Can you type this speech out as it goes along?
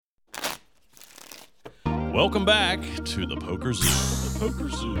Welcome back to the Poker Zoo. The Poker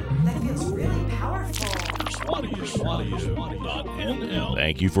Zoo. That feels really powerful. Persuadio.nl.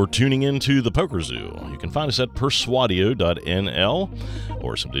 Thank you for tuning in to the Poker Zoo. You can find us at Persuadio.nl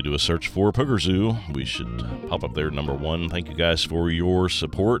or simply do a search for Poker Zoo. We should pop up there number one. Thank you guys for your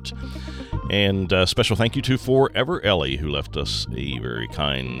support. And special thank you to Forever Ellie, who left us a very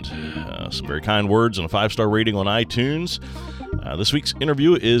kind, some very kind words and a 5-star rating on iTunes. This week's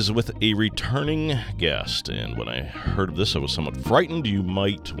interview is with a returning guest, and when I heard of this, I was somewhat frightened. You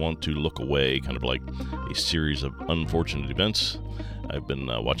might want to look away, kind of like a series of unfortunate events. I've been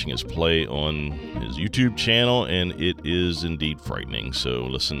watching his play on his YouTube channel, and it is indeed frightening, so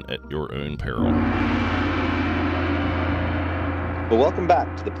listen at your own peril. Well, welcome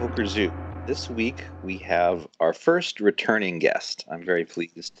back to the Poker Zoo. This week, we have our first returning guest. I'm very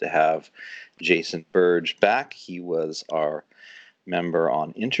pleased to have Jason Burge back. He was our member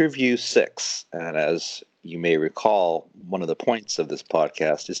on Interview 6. And as you may recall, one of the points of this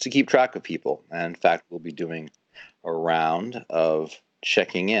podcast is to keep track of people. And in fact, we'll be doing a round of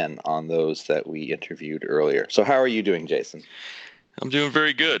checking in on those that we interviewed earlier. So how are you doing, Jason? I'm doing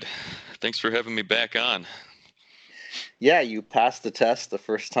very good. Thanks for having me back on. Yeah, you passed the test the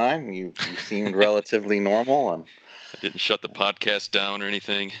first time. You seemed relatively normal, and I didn't shut the podcast down or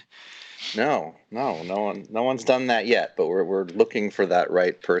anything. No one's done that yet. But we're looking for that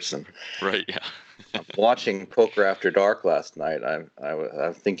right person. Right, yeah. I'm watching Poker After Dark last night. I'm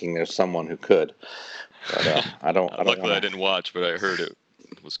thinking there's someone who could, but I don't. Luckily, I didn't watch, but I heard it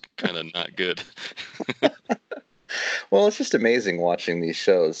was kind of not good. Well, it's just amazing watching these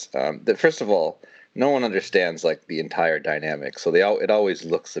shows. That first of all, no one understands like the entire dynamic, so it always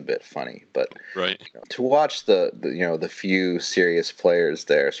looks a bit funny. But right, to watch the few serious players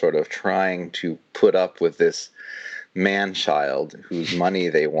there sort of trying to put up with this man-child whose money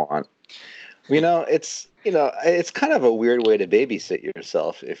they want, it's kind of a weird way to babysit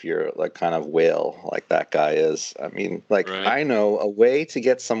yourself if you're like kind of whale like that guy is. I mean, like right. I know a way to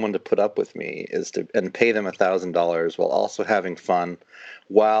get someone to put up with me is to pay them $1,000 while also having fun,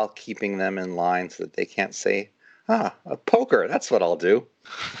 while keeping them in line so that they can't say, a poker, that's what I'll do.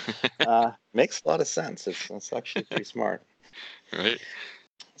 Makes a lot of sense. It's actually pretty smart. Right.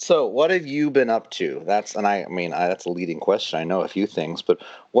 So what have you been up to? That's a leading question. I know a few things, but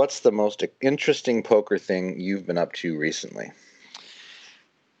what's the most interesting poker thing you've been up to recently?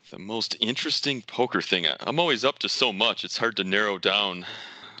 The most interesting poker thing. I'm always up to so much. It's hard to narrow down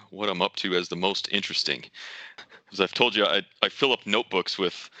what I'm up to as the most interesting. As I've told you, I fill up notebooks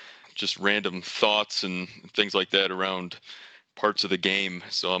with just random thoughts and things like that around parts of the game.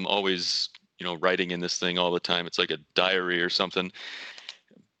 So I'm always, writing in this thing all the time. It's like a diary or something.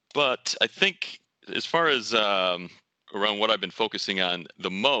 But I think as far as around what I've been focusing on the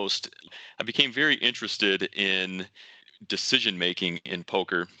most, I became very interested in decision making in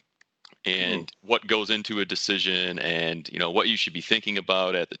poker and what goes into a decision and, what you should be thinking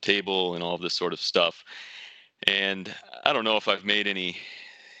about at the table and all of this sort of stuff. And I don't know if I've made any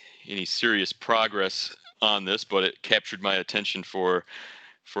serious progress on this, but it captured my attention for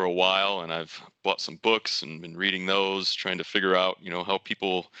a while, and I've bought some books and been reading those, trying to figure out, how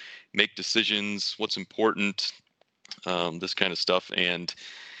people make decisions, what's important, this kind of stuff. And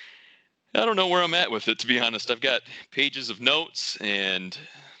I don't know where I'm at with it, to be honest. I've got pages of notes, and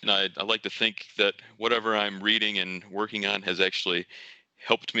I like to think that whatever I'm reading and working on has actually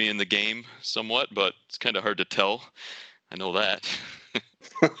helped me in the game somewhat, but it's kind of hard to tell. I know that.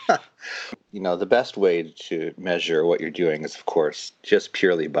 The best way to measure what you're doing is, of course, just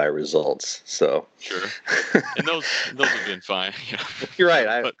purely by results. So sure, and those have been fine. You're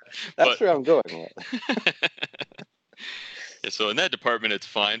right. That's where I'm going with. Yeah, so in that department, it's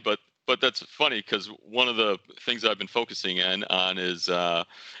fine. But that's funny because one of the things I've been focusing on is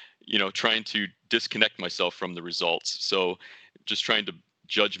trying to disconnect myself from the results. So just trying to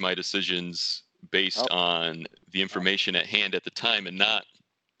judge my decisions based on the information at hand at the time and not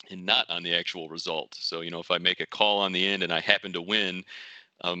on the actual result. So, if I make a call on the end and I happen to win,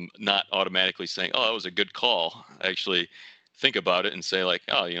 not automatically saying, that was a good call. I actually think about it and say like,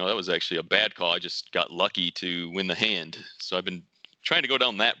 that was actually a bad call. I just got lucky to win the hand. So I've been trying to go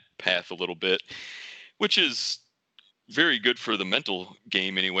down that path a little bit, which is very good for the mental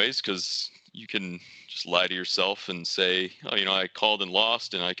game anyways, because you can just lie to yourself and say, I called and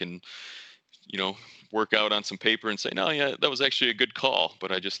lost, and I can, work out on some paper and say, no, yeah, that was actually a good call,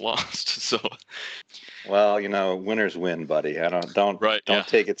 but I just lost. So, well, winners win, buddy. Don't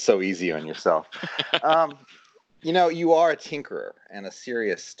take it so easy on yourself. You are a tinkerer and a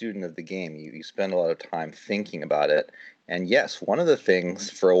serious student of the game. You spend a lot of time thinking about it. And yes, one of the things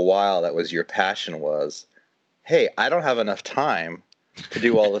for a while that was your passion was hey, I don't have enough time to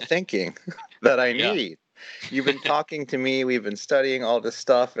do all the thinking that I Yeah. need. You've been talking to me, we've been studying all this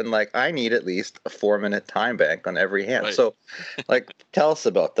stuff, and like I need at least a 4-minute time bank on every hand. Right. So like tell us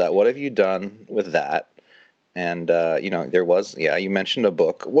about that. What have you done with that? And there was, you mentioned a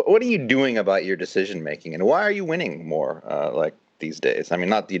book. What are you doing about your decision making, and why are you winning more like these days? I mean,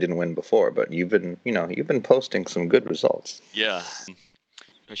 not that you didn't win before, but you've been posting some good results. Yeah.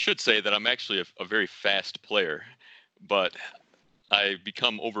 I should say that I'm actually a very fast player, but I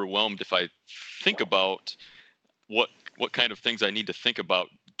become overwhelmed if I think about what what kind of things I need to think about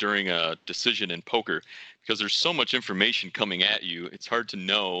during a decision in poker, because there's so much information coming at you. It's hard to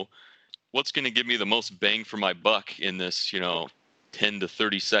know what's going to give me the most bang for my buck in this, 10 to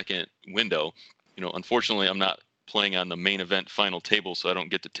 30-second window. Unfortunately, I'm not playing on the main event final table, so I don't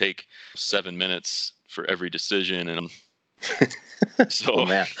get to take 7 minutes for every decision. And so, Oh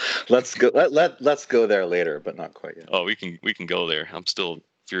man, let's go. Let's go there later, but not quite yet. oh, we can go there. I'm still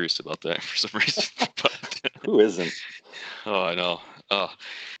furious about that for some reason. But Who isn't? oh, I know.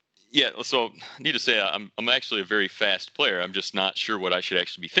 Yeah. So, need to say, I'm actually a very fast player. I'm just not sure what I should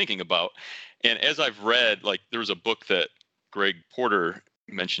actually be thinking about. And as I've read, like there was a book that Greg Porter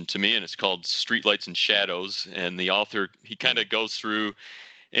mentioned to me, and it's called Streetlights and Shadows. And the author, he kind of goes through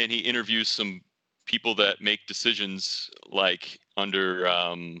and he interviews some people that make decisions like under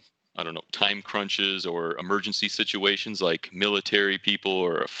I don't know, time crunches or emergency situations, like military people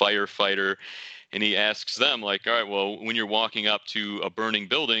or a firefighter. And he asks them, like, all right, well, when you're walking up to a burning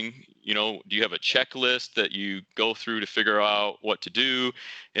building, do you have a checklist that you go through to figure out what to do?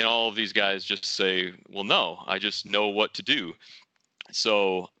 And all of these guys just say, well, no, I just know what to do.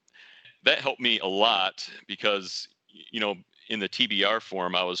 So that helped me a lot because, in the TBR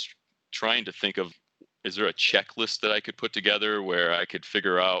form, I was trying to think of, is there a checklist that I could put together where I could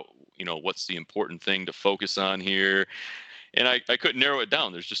figure out, what's the important thing to focus on here? And I couldn't narrow it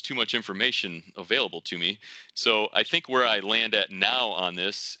down. There's just too much information available to me. So I think where I land at now on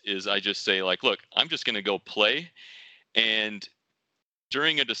this is I just say, like, look, I'm just going to go play. And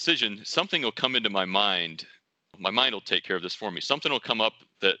during a decision, something will come into my mind. My mind will take care of this for me. Something will come up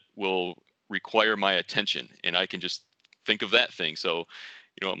that will require my attention, and I can just think of that thing. So,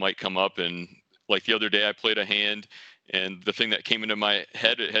 it might come up, and like the other day, I played a hand, and the thing that came into my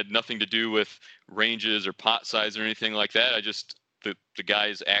head, it had nothing to do with ranges or pot size or anything like that. I just the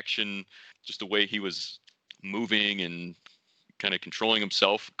guy's action, just the way he was moving and kind of controlling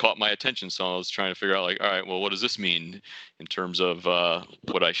himself, caught my attention. So I was trying to figure out, like, all right, well, what does this mean in terms of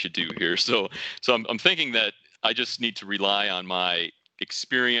what I should do here? So I'm thinking that I just need to rely on my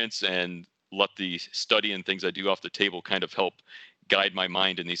experience and let the study and things I do off the table kind of help guide my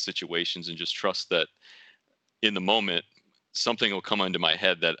mind in these situations, and just trust that in the moment something will come into my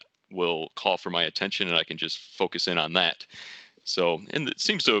head that will call for my attention, and I can just focus in on that. So, and it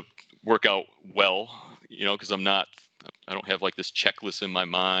seems to work out well, because I don't have like this checklist in my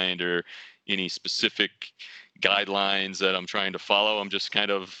mind or any specific guidelines that I'm trying to follow. I'm just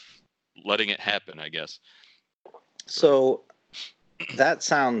kind of letting it happen, I guess. So that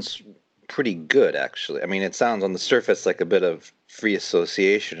sounds pretty good, actually. I mean, it sounds on the surface like a bit of free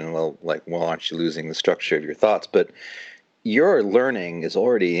association, and well, aren't you losing the structure of your thoughts? But your learning is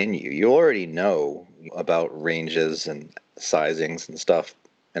already in you. You already know about ranges and sizings and stuff,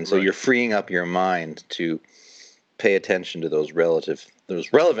 and so Right. you're freeing up your mind to pay attention to those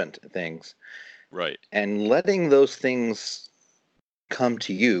relevant things, Right. and letting those things come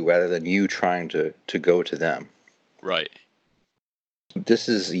to you rather than you trying to go to them. Right. This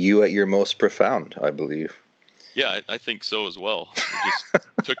is you at your most profound, I believe. Yeah, I think so as well. It just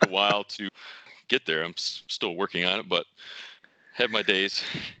took a while to get there. I'm still working on it, but have my days.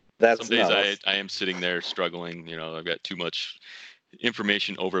 That's Some days no, I am sitting there struggling. I've got too much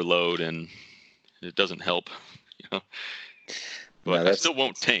information overload, and it doesn't help. But no, I that's still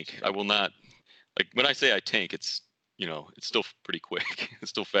won't tank. I will not. Like when I say I tank, it's it's still pretty quick. It's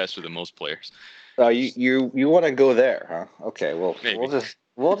still faster than most players. you want to go there, huh? Okay, well, Maybe.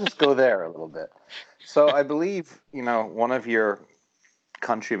 we'll just go there a little bit. So I believe one of your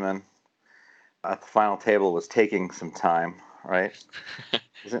countrymen at the final table was taking some time, right?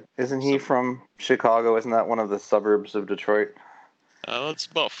 Isn't he from Chicago? Isn't that one of the suburbs of Detroit? It's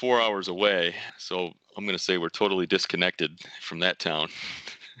about 4 hours away, so I'm going to say we're totally disconnected from that town.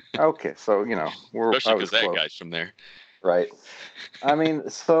 Okay, so I Especially was because that close, guy's from there. right? I mean,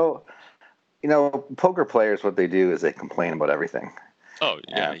 so poker players, what they do is they complain about everything. Oh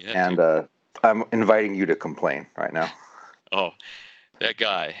yeah, And, you have to. and I'm inviting you to complain right now. Oh, that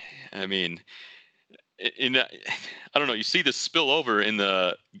guy. I mean, I don't know. You see this spill over in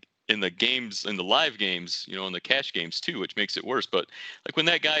in the games, in the live games, in the cash games too, which makes it worse. But like when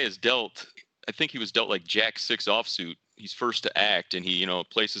that guy is dealt, I think he was dealt like Jack 6 offsuit. He's first to act, and he,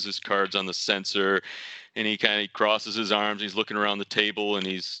 places his cards on the sensor, and he kind of crosses his arms. He's looking around the table, and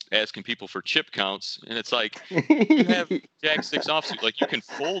he's asking people for chip counts. And it's like, you have Jack 6 offsuit, like you can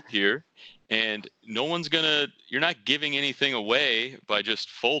fold here, and you're not giving anything away by just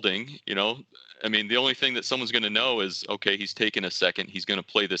folding. I mean, the only thing that someone's going to know is, okay, he's taking a second, he's going to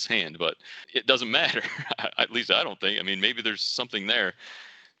play this hand, but it doesn't matter. At least I don't think. I mean, maybe there's something there,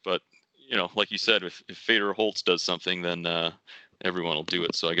 but like you said, if Fader Holtz does something, then everyone will do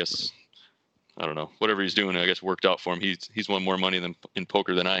it. So I guess, I don't know, whatever he's doing, I guess worked out for him. He's won more money in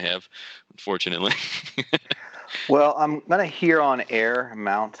poker than I have, unfortunately. Well, I'm going to here on air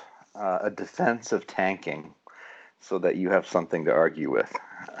mount a defense of tanking so that you have something to argue with.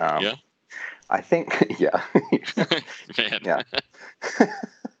 Yeah. I think, yeah. Man.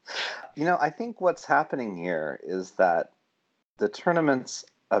 Yeah. I think what's happening here is that the tournaments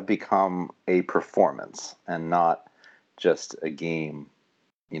have become a performance and not just a game,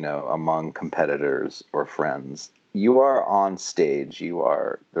 among competitors or friends. You are on stage.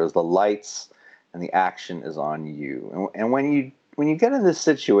 There's the lights and the action is on you. And when you get in this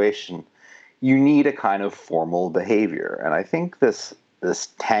situation, you need a kind of formal behavior. And I think this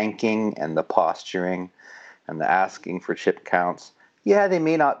tanking and the posturing and the asking for chip counts, yeah, they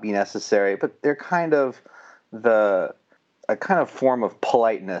may not be necessary, but they're kind of a kind of form of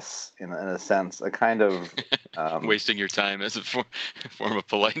politeness in a sense, a kind of wasting your time as a form of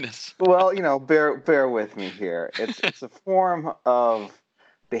politeness. Well, bear with me here. It's a form of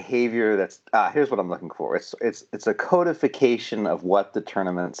behavior that's here's what I'm looking for. It's a codification of what the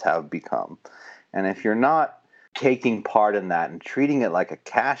tournaments have become, and if you're not taking part in that and treating it like a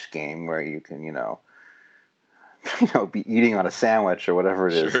cash game where you can be eating on a sandwich or whatever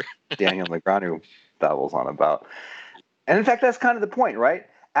it is Daniel Negreanu babbles on about. And in fact, that's kind of the point, right?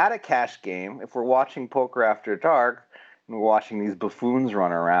 At a cash game, if we're watching Poker After Dark and we're watching these buffoons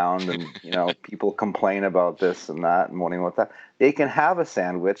run around and, people complain about this and that and wanting what that, they can have a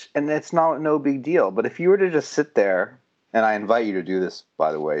sandwich and it's no big deal. But if you were to just sit there, and I invite you to do this,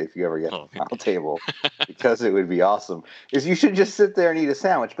 by the way, if you ever get to the final table, because it would be awesome, is you should just sit there and eat a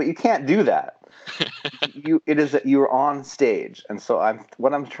sandwich, but you can't do that. It is that you're on stage, and so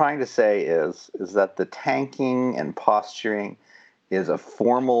what I'm trying to say is that the tanking and posturing is a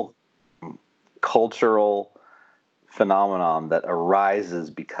formal cultural phenomenon that arises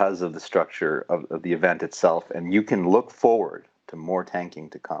because of the structure of the event itself, and you can look forward to more tanking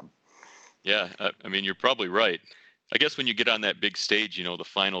to come. Yeah, I mean, you're probably right. I guess when you get on that big stage, the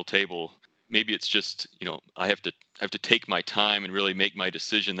final table, maybe it's just, I have to take my time and really make my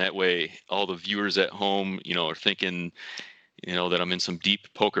decision. That way, all the viewers at home, are thinking, that I'm in some deep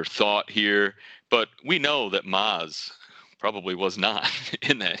poker thought here. But we know that Maz probably was not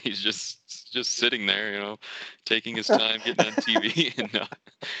in that. He's just sitting there, taking his time, getting on TV, and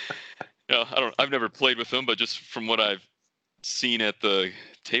I've never played with him, but just from what I've seen at the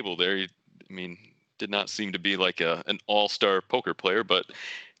table there, did not seem to be like an all-star poker player, but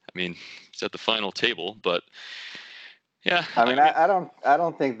he's at the final table. But yeah, I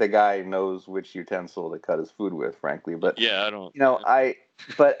don't think the guy knows which utensil to cut his food with, frankly. But yeah, I don't.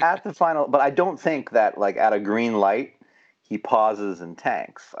 But at the final, but I don't think that like at a green light he pauses and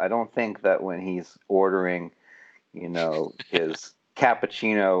tanks. I don't think that when he's ordering, his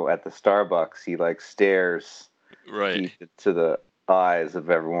cappuccino at the Starbucks, he like stares right to the eyes of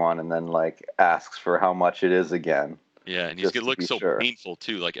everyone and then like asks for how much it is again. Yeah, and he's gonna look so painful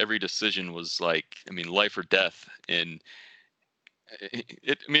too. Like every decision was like, life or death. And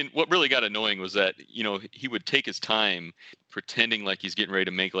what really got annoying was that he would take his time pretending like he's getting ready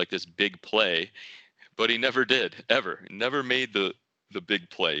to make like this big play, but he never did ever. He never made the big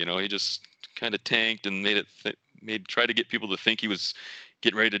play. He just kind of tanked and tried to get people to think he was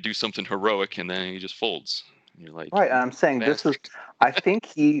getting ready to do something heroic, and then he just folds. And you're like, right. And I'm saying I think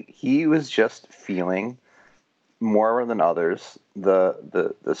he was just feeling more than others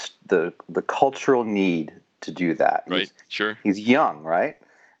the cultural need to do that. Right. He's young, right?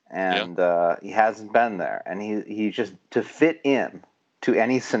 And he hasn't been there, and he just to fit in to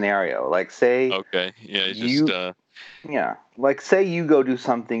any scenario. Like say, okay, yeah, like say you go do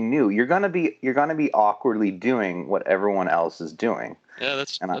something new, you're gonna be awkwardly doing what everyone else is doing. Yeah,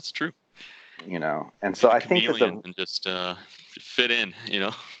 that's true. And so I think that and just fit in,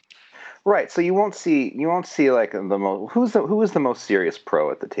 Right. So you won't see like the most who was the most serious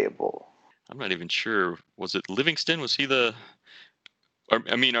pro at the table. I'm not even sure. Was it Livingston? Was he the? Are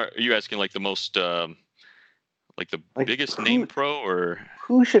you asking like the most Like the Like, biggest who- name pro, or?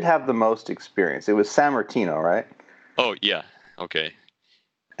 Who should have the most experience? It was Sammartino, right? Oh yeah, okay.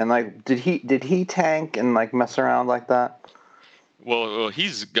 And like, did he tank and like mess around like that? Well,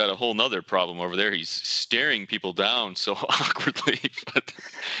 he's got a whole nother problem over there. He's staring people down so awkwardly. But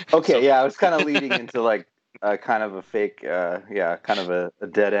Okay, so, yeah, I was kind of leading into like kind of a fake, kind of a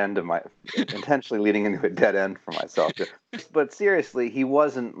dead end of my, intentionally leading into a dead end for myself. But seriously, he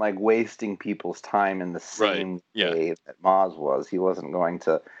wasn't like wasting people's time in the right, same yeah, way that Maz was. He wasn't going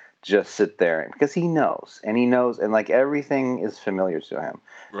to just sit there because he knows, and like everything is familiar to him.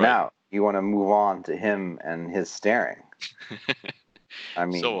 right. Now you want to move on to him and his staring. I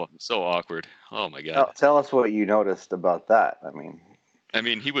mean, So awkward. Oh my God. tell us what you noticed about that. I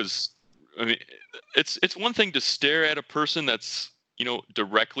mean, he was. I mean, it's one thing to stare at a person that's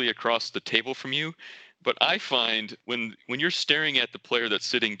directly across the table from you, but I find when you're staring at the player that's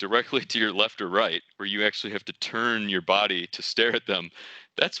sitting directly to your left or right, where you actually have to turn your body to stare at them,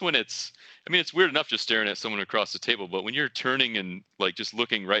 that's when it's. I mean, it's weird enough just staring at someone across the table, but when you're turning and like just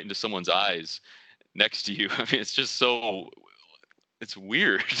looking right into someone's eyes next to you, I mean, it's just so. It's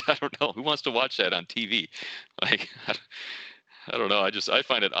weird. I don't know. Who wants to watch that on TV? Like, I don't know. I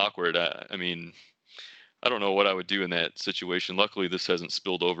find it awkward. I mean, I don't know what I would do in that situation. Luckily, this hasn't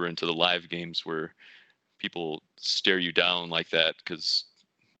spilled over into the live games where people stare you down like that, because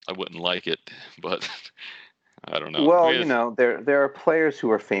I wouldn't like it. But I don't know. I Well, mean, there are players who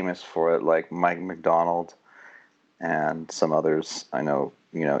are famous for it, like Mike McDonald and some others. I know,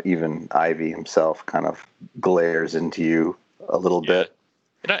 even Ivy himself kind of glares into you a little yeah. bit.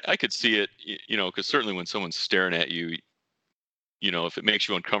 And I could see it, because certainly when someone's staring at you, if it makes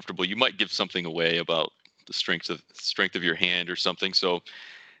you uncomfortable, you might give something away about the strength of your hand or something. So,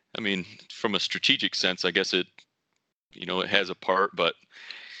 I mean, from a strategic sense, I guess it has a part, but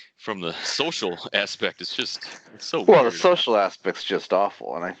from the social aspect, it's so Well, the weird. social aspect's just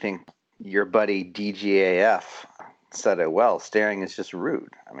awful, and I think your buddy DGAF said it well. Staring is just rude.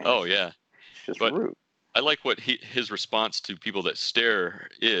 I mean, Oh yeah, it's just but rude. I like what his response to people that stare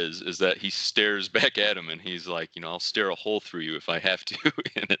is that he stares back at him, and he's like, I'll stare a hole through you if I have to.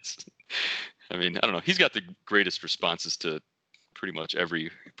 And I mean, I don't know. He's got the greatest responses to pretty much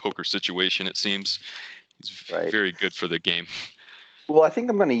every poker situation, it seems. He's Right. very good for the game. Well, I think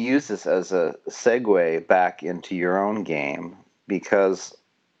I'm going to use this as a segue back into your own game because,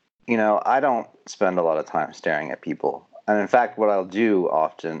 I don't spend a lot of time staring at people. And in fact, what I'll do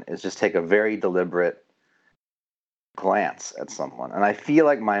often is just take a very deliberate glance at someone. And I feel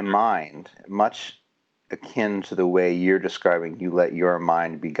like my mind, much akin to the way you're describing, you let your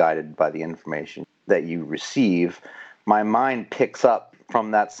mind be guided by the information that you receive, my mind picks up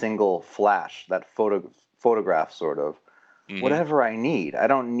from that single flash, that photograph sort of, Mhm. whatever I need. I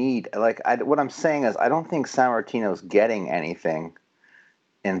don't need, what I'm saying is, I don't think Sammartino's getting anything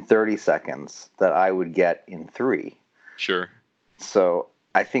in 30 seconds that I would get in 3. Sure. So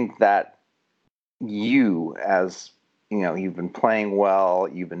I think that you, as you've been playing well,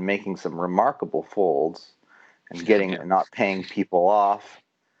 you've been making some remarkable folds and not paying people off,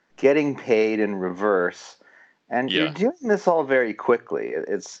 getting paid in reverse, and you're Yeah. doing this all very quickly.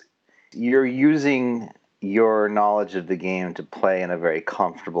 You're using your knowledge of the game to play in a very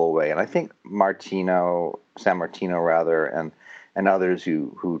comfortable way. And I think Sammartino rather, and others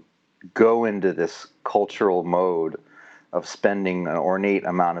who go into this cultural mode of spending an ornate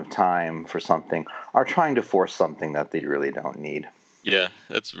amount of time for something are trying to force something that they really don't need. Yeah,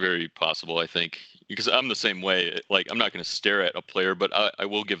 that's very possible, I think, because I'm the same way. Like, I'm not going to stare at a player, but I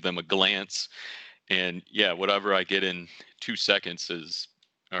will give them a glance. And yeah, whatever I get in 2 seconds is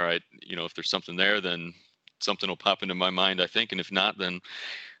all right. If there's something there, then something will pop into my mind, I think. And if not, then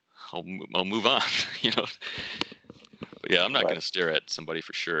I'll move on, But yeah, I'm not Right. going to stare at somebody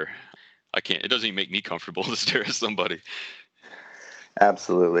for sure. I can't. It doesn't even make me comfortable to stare at somebody.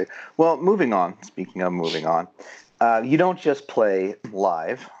 Absolutely. Well, moving on. Speaking of moving on, you don't just play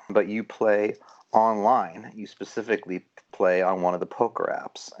live, but you play online. You specifically play on one of the poker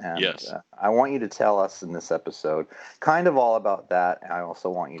apps. And Yes. I want you to tell us in this episode kind of all about that. And I also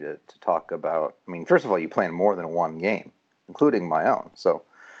want you to talk about, first of all, you play in more than one game, including my own. So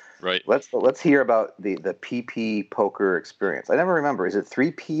Right. let's hear about the PP poker experience. I never remember. Is it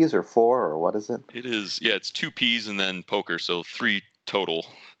 3 Ps or 4 or what is it? It is. Yeah, it's 2 Ps and then poker, so 3 total.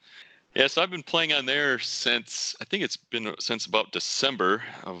 Yeah, so I've been playing on there since, I think it's been since about December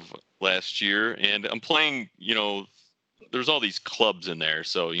of last year. And I'm playing, there's all these clubs in there.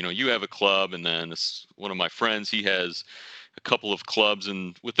 So, you have a club, and then one of my friends, he has a couple of clubs.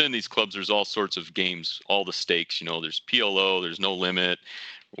 And within these clubs, there's all sorts of games, all the stakes. There's PLO, there's no limit,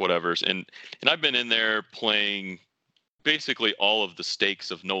 whatever's. And I've been in there playing basically all of the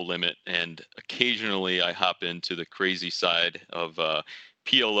stakes of No Limit, and occasionally I hop into the crazy side of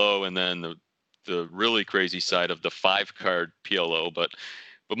PLO, and then the really crazy side of the 5-card PLO. But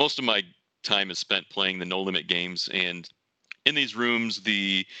most of my time is spent playing the No Limit games, and in these rooms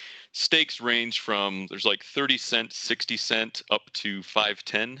the stakes range from there's like 30 cent, 60 cent up to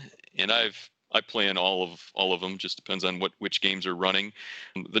 510, and I play in all of them. Just depends on which games are running.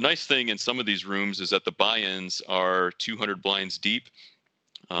 The nice thing in some of these rooms is that the buy-ins are 200 blinds deep.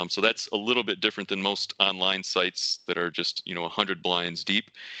 So that's a little bit different than most online sites that are just 100 blinds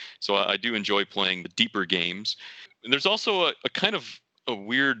deep. So I do enjoy playing the deeper games. And there's also a kind of a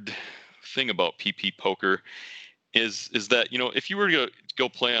weird thing about PP poker is that if you were to go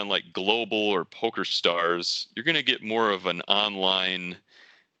play on like Global or Poker Stars, you're going to get more of an online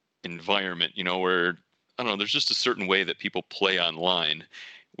environment, where I don't know, there's just a certain way that people play online.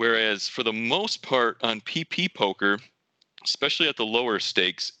 Whereas for the most part on PP poker, especially at the lower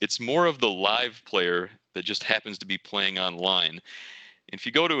stakes, it's more of the live player that just happens to be playing online. And if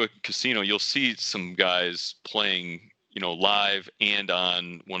you go to a casino, you'll see some guys playing, live and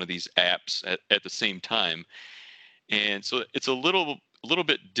on one of these apps at the same time. And so it's a little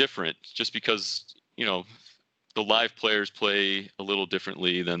bit different just because, the live players play a little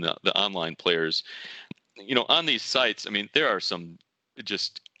differently than the online players. On these sites, I mean, there are some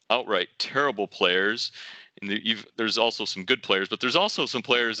just outright terrible players, and there's also some good players, but there's also some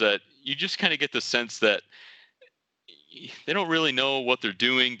players that you just kind of get the sense that they don't really know what they're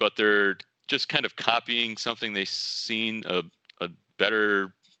doing, but they're just kind of copying something they've seen a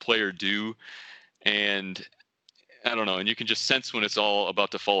better player do. And I don't know, and you can just sense when it's all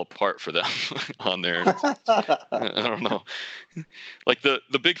about to fall apart for them on there. I don't know. Like the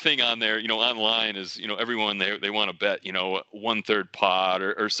big thing on there, online is, everyone they want to bet, 1/3 pot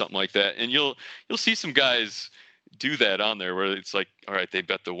or something like that. And you'll see some guys do that on there where it's like, all right, they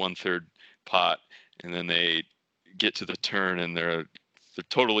bet the 1/3 pot, and then they get to the turn and they're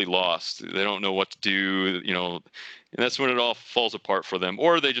totally lost. They don't know what to do, and that's when it all falls apart for them.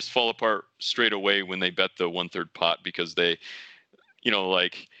 Or they just fall apart straight away when they bet the 1/3 pot because they,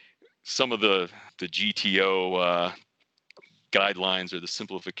 like some of the GTO guidelines or the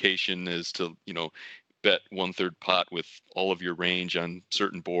simplification is to, bet 1/3 pot with all of your range on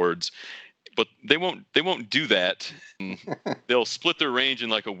certain boards. But they won't do that. They'll split their range in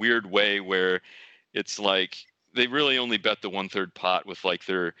like a weird way where it's like they really only bet the 1/3 pot with like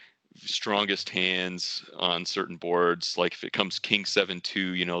their strongest hands on certain boards. Like if it comes King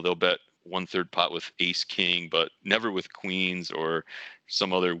 7-2, they'll bet 1/3 pot with Ace King, but never with Queens or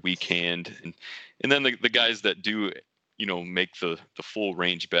some other weak hand. And then the guys that do, make the full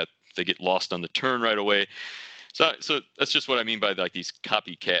range bet, they get lost on the turn right away. So that's just what I mean by like these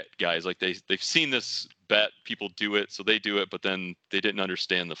copycat guys. Like they've seen this bet, people do it, so they do it, but then they didn't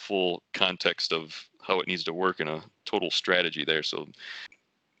understand the full context of how it needs to work in a total strategy there. So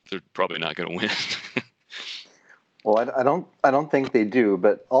they're probably not going to win. Well, I don't think they do,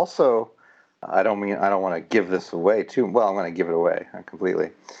 but also I don't want to give this away too. Well, I'm going to give it away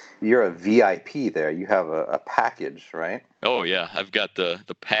completely. You're a VIP there. You have a package, right? Oh yeah, I've got the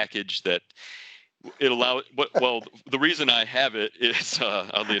package that it allows. Well, the reason I have it is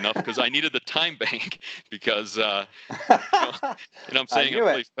oddly enough because I needed the time bank because and I'm saying I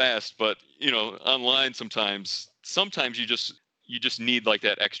play fast, but online sometimes you just need like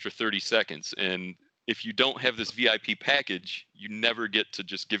that extra 30 seconds. And if you don't have this VIP package, you never get to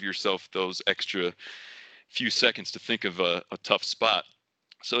just give yourself those extra few seconds to think of a tough spot.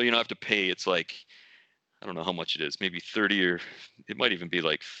 So I have to pay. It's like, I don't know how much it is, maybe 30, or it might even be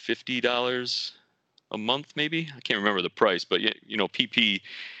like $50 a month, maybe. I can't remember the price, but PP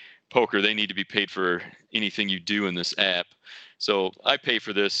poker, they need to be paid for anything you do in this app. So I pay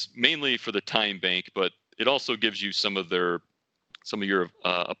for this mainly for the time bank, but it also gives you some of your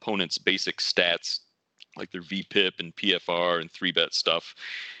opponent's basic stats, like their VPIP and PFR and 3-bet stuff,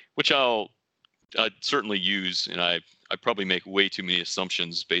 which I'd certainly use. And I probably make way too many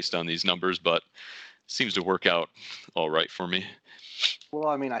assumptions based on these numbers, but it seems to work out all right for me. Well,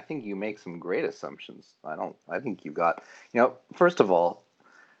 I mean, I think you make some great assumptions. I think you've got, first of all,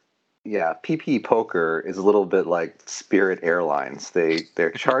 yeah, PP poker is a little bit like Spirit Airlines.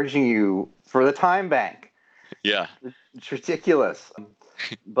 They're charging you for the time bank. Yeah. It's ridiculous. And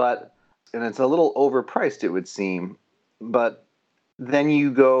it's a little overpriced, it would seem. But then you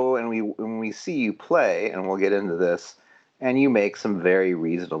go and we see you play, and we'll get into this, and you make some very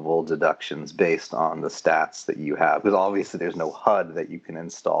reasonable deductions based on the stats that you have. Because obviously there's no HUD that you can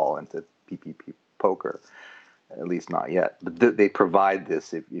install into PPP poker. at least not yet. But they provide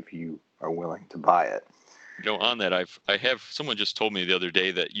this if you are willing to buy it. On that, I have someone just told me the other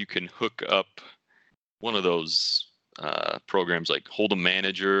day that you can hook up one of those programs like Hold'em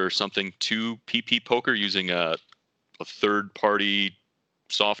Manager or something to PP Poker using a third-party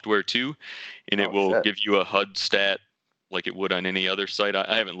software too, and it will give you a HUD stat like it would on any other site.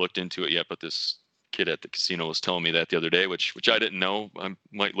 I haven't looked into it yet, but this kid at the casino was telling me that the other day, which I didn't know. I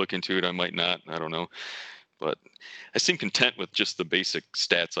might look into it, I might not. I don't know, but I seem content with just the basic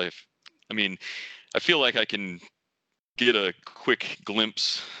stats. I feel like I can get a quick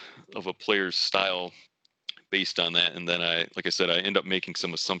glimpse of a player's style based on that, and then I end up making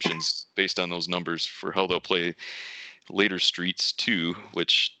some assumptions based on those numbers for how they'll play later streets too,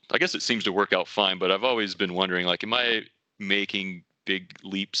 which I guess it seems to work out fine. But I've always been wondering, like, am I making big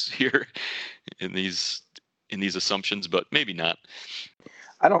leaps here in these assumptions? But maybe not.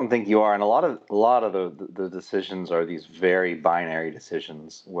 I don't think you are, and a lot of the decisions are these very binary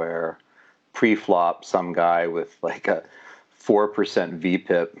decisions where pre-flop some guy with like a 4%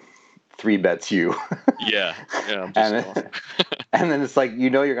 VPIP 3-bets you. Yeah. And then it's like,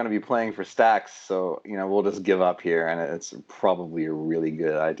 you're going to be playing for stacks, so we'll just give up here, and it's probably a really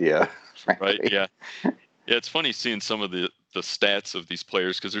good idea. Frankly. Right? Yeah. Yeah, it's funny seeing some of the stats of these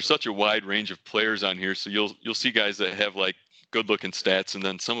players, because there's such a wide range of players on here. So you'll see guys that have like good-looking stats, and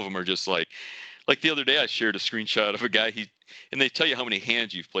then some of them are just like the other day I shared a screenshot of a guy, and they tell you how many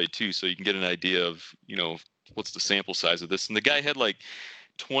hands you've played too, so you can get an idea of what's the sample size of this. And the guy had like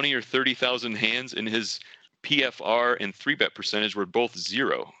 20 or 30,000 hands, and his PFR and 3-bet percentage were both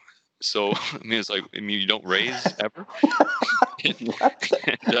 0. So it's like, you don't raise ever.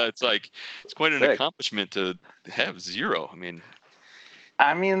 It's like, it's quite an accomplishment to have 0.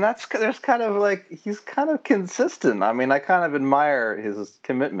 There's kind of like, he's kind of consistent. I kind of admire his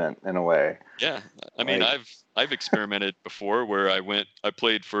commitment in a way. Yeah. I've experimented before where I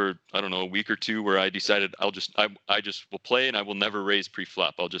played for, I don't know, a week or two, where I decided I just will play, and I will never raise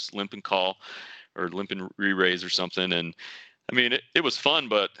pre-flop. I'll just limp and call, or limp and re-raise or something. And it was fun,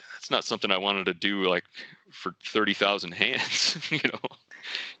 but it's not something I wanted to do like for 30,000 hands,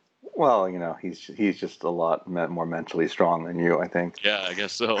 Well, he's just a lot more mentally strong than you, I think. Yeah, I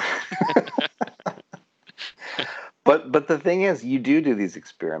guess so. But the thing is, you do these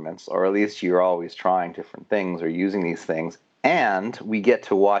experiments, or at least you're always trying different things or using these things, and we get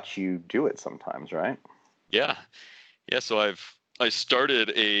to watch you do it sometimes, right? Yeah. So I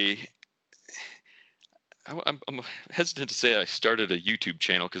started I'm hesitant to say I started a YouTube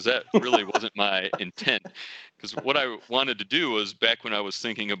channel, because that really wasn't my intent. Because what I wanted to do was, back when I was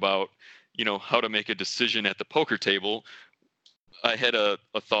thinking about, how to make a decision at the poker table, I had a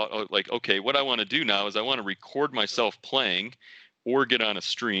thought like, okay, what I want to do now is I want to record myself playing or get on a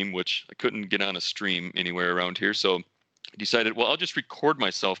stream, which I couldn't get on a stream anywhere around here. So I decided, well, I'll just record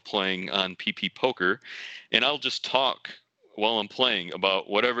myself playing on PP Poker, and I'll just talk while I'm playing about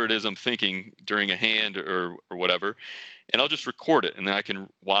whatever it is I'm thinking during a hand or whatever, and I'll just record it, and then I can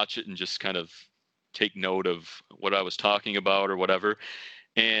watch it and just kind of take note of what I was talking about or whatever.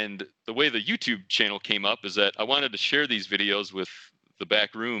 And the way the YouTube channel came up is that I wanted to share these videos with the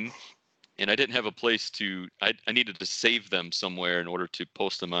back room, and I didn't have a place I needed to save them somewhere in order to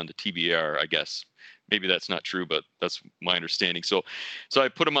post them onto TBR, I guess. Maybe that's not true, but that's my understanding. So I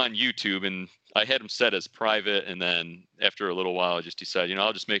put them on YouTube, and I had them set as private, and then after a little while I just decided,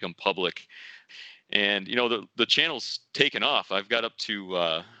 I'll just make them public. And the channel's taken off. I've got up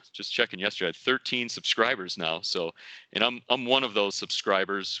to just checking yesterday, I had 13 subscribers now. So, and I'm one of those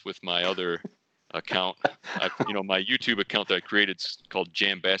subscribers with my other account. My YouTube account that I created is called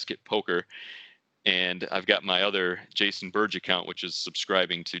Jam Basket Poker, and I've got my other Jason Burge account, which is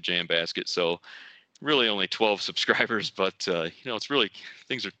subscribing to Jam Basket. So really only 12 subscribers, but it's really,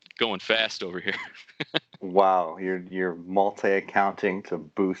 things are going fast over here. Wow, you're multi-accounting to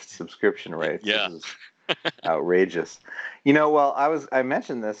boost subscription rates. Yeah. This is outrageous. Well, I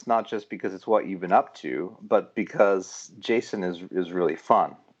mentioned this not just because it's what you've been up to, but because Jason is really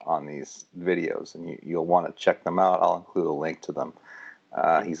fun on these videos, and you'll want to check them out. I'll include a link to them.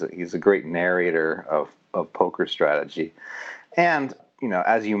 He's a great narrator of poker strategy, and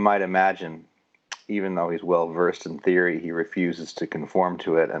as you might imagine, even though he's well versed in theory, he refuses to conform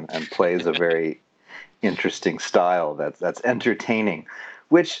to it and plays a very interesting style that's entertaining.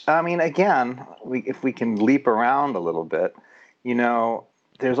 Which, again, if we can leap around a little bit,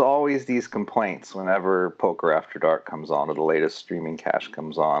 there's always these complaints whenever Poker After Dark comes on, or the latest Streaming Cash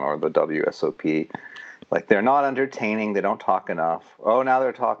comes on, or the WSOP. Like, they're not entertaining, they don't talk enough. Oh, now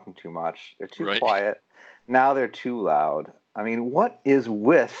they're talking too much. They're too quiet. Now they're too loud. What is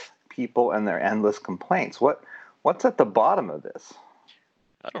with people and their endless complaints? What What's at the bottom of this?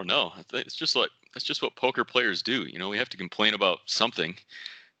 I don't know. I think it's just like that's just what poker players do. You know, we have to complain about something,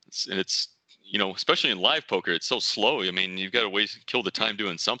 and it's especially in live poker, it's so slow. I mean, you've got to kill the time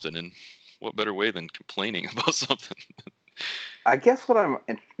doing something, and what better way than complaining about something? I guess what I'm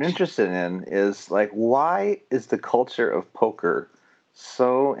interested in is like, why is the culture of poker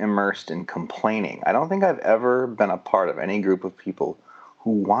so immersed in complaining? I don't think I've ever been a part of any group of people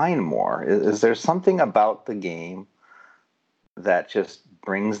who whine more. Is there something about the game that just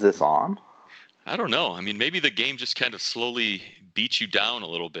brings this on? I don't know. I mean, maybe the game just kind of slowly beats you down a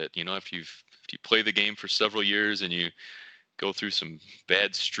little bit. You know, if you play the game for several years and you go through some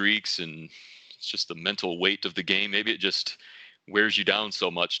bad streaks and it's just the mental weight of the game, maybe it just wears you down so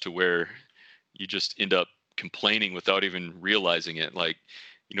much to where you just end up complaining without even realizing it. Like,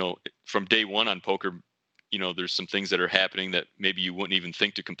 from day one on poker, there's some things that are happening that maybe you wouldn't even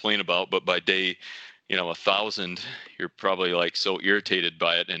think to complain about, but by day, 1,000, you're probably like so irritated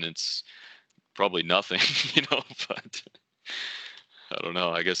by it, and it's probably nothing, but I don't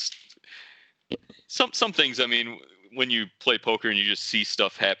know. I guess some things, I mean, when you play poker and you just see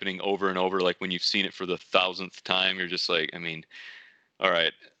stuff happening over and over, like when you've seen it for the 1,000th time, you're just like, I mean, all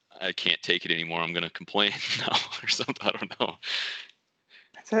right, I can't take it anymore. I'm going to complain now or something. I don't know.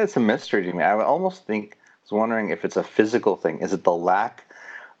 I'd say it's a mystery to me. I almost was wondering if it's a physical thing. Is it the lack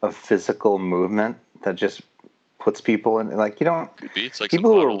of physical movement that just puts people in, like, you don't. Could be. It's like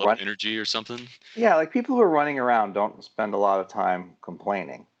people some who bottled are up energy or something. Yeah, like people who are running around don't spend a lot of time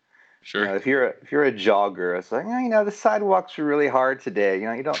complaining. Sure. If you're a jogger, it's like, the sidewalks are really hard today.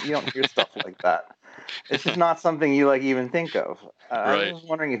 You don't hear stuff like that. It's just not something you like even think of. Right. I was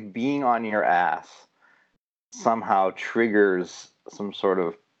wondering if being on your ass somehow triggers some sort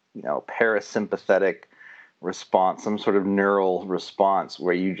of parasympathetic response, some sort of neural response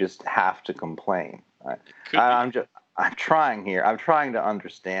where you just have to complain. I'm trying here. I'm trying to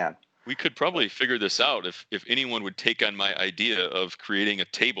understand. We could probably figure this out if anyone would take on my idea of creating a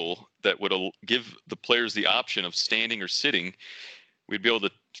table that would give the players the option of standing or sitting. We'd be able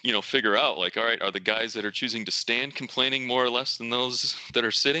to, figure out, like, all right, are the guys that are choosing to stand complaining more or less than those that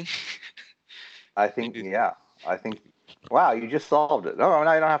are sitting? I think, yeah. I think, wow, you just solved it. No,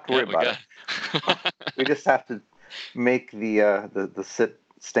 now you don't have to worry about it. We just have to make the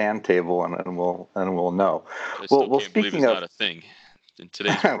sit-stand table, and we'll know. I still can't believe it's speaking of, not a thing. In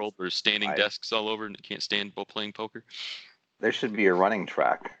today's world, there's standing desks all over and you can't stand while playing poker. There should be a running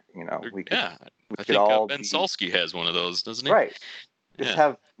track. I think Ben Salsky has one of those, doesn't he? Right. Just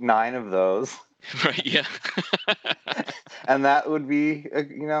have 9 of those. Right, yeah. And that would be,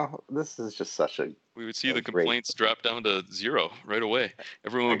 this is just such a. We would see the complaints drop down to 0 right away.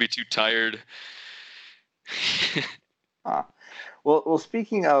 Everyone would be too tired. Well,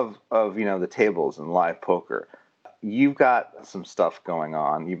 speaking of the tables and live poker, you've got some stuff going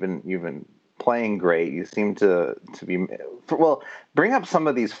on. You've been playing great. You seem to be. Well, bring up some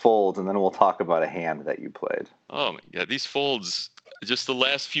of these folds, and then we'll talk about a hand that you played. Oh my God, these folds! Just the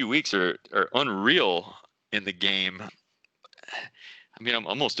last few weeks are unreal in the game. I mean, I'm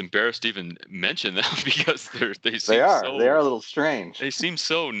almost embarrassed to even mention them because they are a little strange. They seem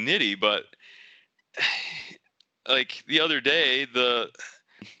so nitty, but like the other day,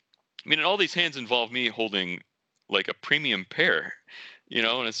 and all these hands involve me holding like a premium pair,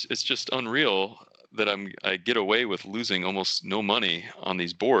 and it's just unreal that I get away with losing almost no money on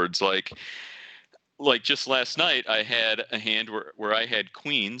these boards. Like just last night, I had a hand where I had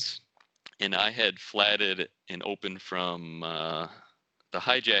queens, and I had flatted and opened from the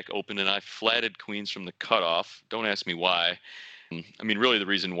hijack open, and I flatted queens from the cutoff. Don't ask me why. I mean, really the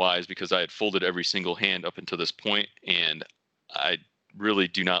reason why is because I had folded every single hand up until this point, and I really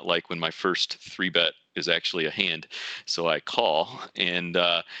do not like when my first 3-bet is actually a hand. So I call, and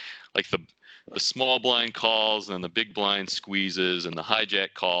like the small blind calls, and the big blind squeezes, and the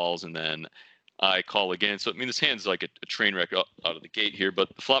hijack calls, and then I call again. So, I mean, this hand's like a train wreck out of the gate here,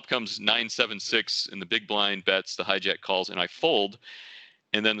 but the flop comes 9-7-6, and the big blind bets, the hijack calls, and I fold,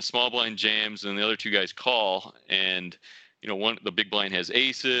 and then the small blind jams, and the other 2 guys call, and the big blind has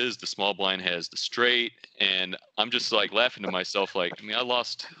aces, the small blind has the straight, and I'm just like laughing to myself, like, I mean, I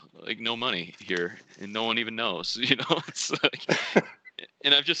lost like no money here, and no one even knows, It's like,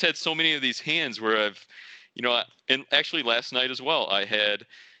 and I've just had so many of these hands where I've, and actually last night as well,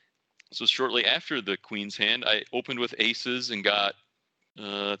 so shortly after the queen's hand, I opened with aces and got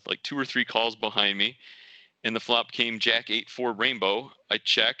like 2 or 3 calls behind me, and the flop came Jack 8-4 rainbow. I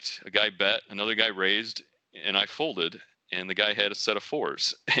checked, a guy bet, another guy raised, and I folded, and the guy had a set of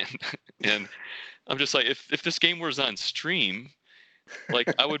 4s. And I'm just like, if this game was on stream,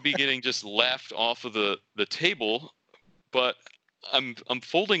 Like I would be getting just laughed off of the table, but I'm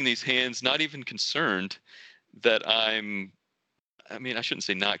folding these hands, not even concerned that I mean, I shouldn't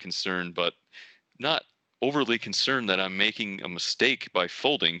say not concerned, but not overly concerned that I'm making a mistake by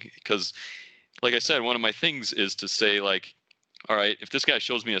folding. Because, like I said, one of my things is to say, like, all right, if this guy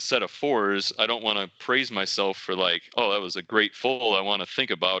shows me a set of fours, I don't want to praise myself for, like, oh, that was a great fold. I want to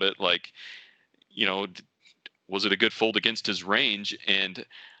think about it. Like, was it a good fold against his range? And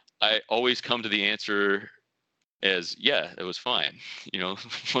I always come to the answer as, yeah, it was fine.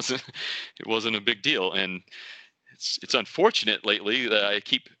 It wasn't a big deal. And it's unfortunate lately that I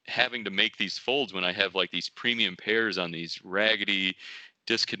keep having to make these folds when I have like these premium pairs on these raggedy,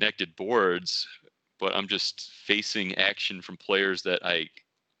 disconnected boards. But I'm just facing action from players that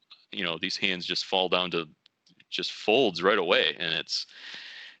these hands just fall down to just folds right away, and it's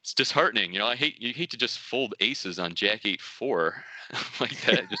disheartening. You hate to just fold aces on Jack 8-4 like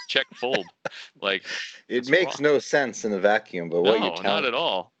that. Just check fold. Like It makes no sense in a vacuum, but what you're no, telling not at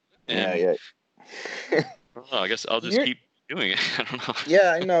all. yeah, And yeah. I guess I'll just You're, keep doing it. I don't know.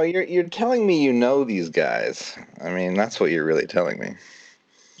 yeah, I know. You're telling me you know these guys. I mean, that's what you're really telling me.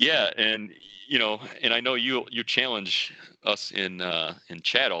 Yeah, and and I know you challenge us in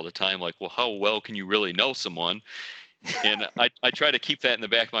chat all the time, like, well, how well can you really know someone? And I try to keep that in the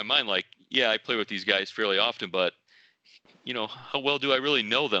back of my mind, like, yeah, I play with these guys fairly often, but how well do I really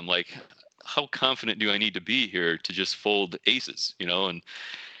know them? Like, how confident do I need to be here to just fold aces?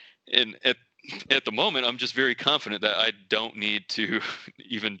 And at the moment, I'm just very confident that I don't need to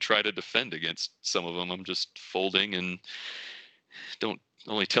even try to defend against some of them. I'm just folding and don't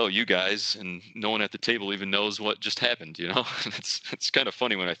only tell you guys, and no one at the table even knows what just happened. It's kind of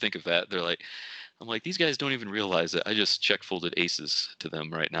funny when I think of that. I'm like, these guys don't even realize that I just check folded aces to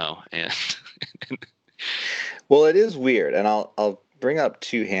them right now. And Well, it is weird, and I'll bring up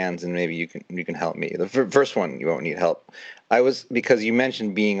two hands, and maybe you can help me. The first one you won't need help. Because you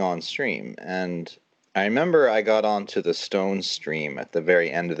mentioned being on stream, and I remember I got onto the Stone stream at the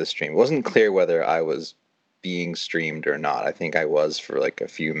very end of the stream. It wasn't clear whether I was being streamed or not. I think I was for like a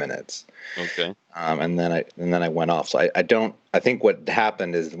few minutes. okay. And then I went off. So I think what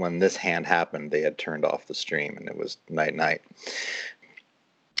happened is when this hand happened, they had turned off the stream and it was night.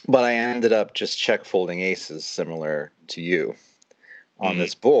 But I ended up just check folding aces similar to you on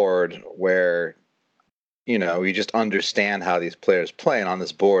this board where, you just understand how these players play. And on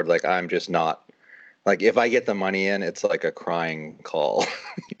this board, like, I'm just not, like, if I get the money in, it's like a crying call.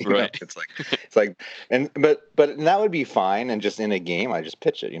 Right. It's like, but that would be fine. And just in a game, I just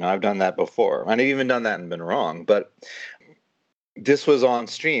pitch it. I've done that before. And I've even done that and been wrong. But this was on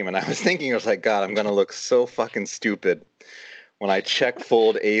stream, and I was thinking, I was like, God, I'm going to look so fucking stupid when I check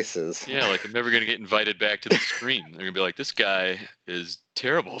fold aces. Yeah, like I'm never going to get invited back to the stream. They're going to be like, this guy is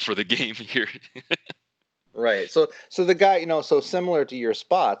terrible for the game here. Right. So the guy, so similar to your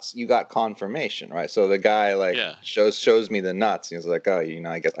spots, you got confirmation, right? So the guy shows me the nuts. He's like, oh,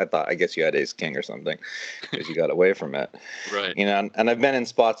 I guess you had ace king or something because you got away from it. Right. And I've been in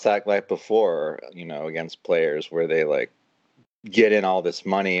spots like before, against players where they like get in all this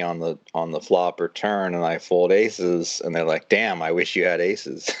money on the flop or turn, and I fold aces, and they're like, damn, I wish you had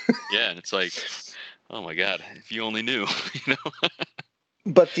aces. Yeah, and it's like, oh my God, if you only knew,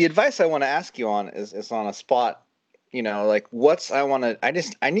 But the advice I want to ask you on is on a spot, like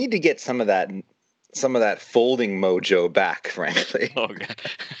I need to get some of that folding mojo back, frankly. Oh God.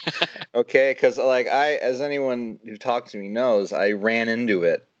 Okay, because like as anyone who talked to me knows, I ran into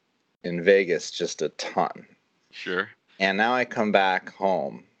it in Vegas just a ton. Sure. And now I come back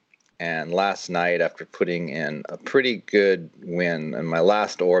home, and last night, after putting in a pretty good win in my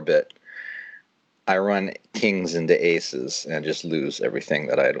last orbit, I run kings into aces and just lose everything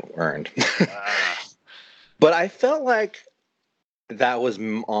that I'd earned. But I felt like that was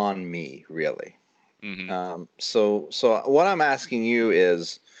on me, really. Mm-hmm. So what I'm asking you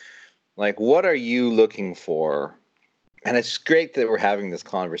is, like, what are you looking for? And it's great that we're having this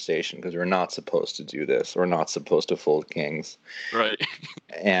conversation because we're not supposed to do this. We're not supposed to fold kings. Right.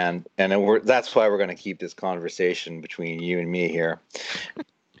 And that's why we're going to keep this conversation between you and me here.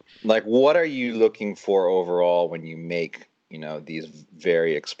 Like, what are you looking for overall when you make, these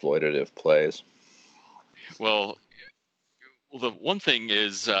very exploitative plays? Well, the one thing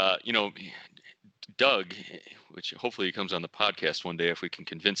is, Doug, which hopefully he comes on the podcast one day if we can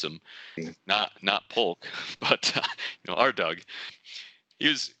convince him, not Polk, but our Doug.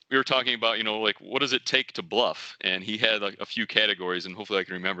 We were talking about, like, what does it take to bluff? And he had like a few categories, and hopefully I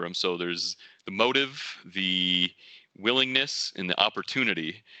can remember them. So there's the motive, the willingness, and the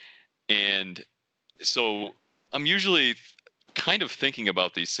opportunity. And so I'm usually kind of thinking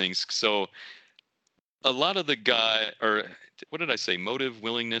about these things. So a lot of the guy, or what did I say? Motive,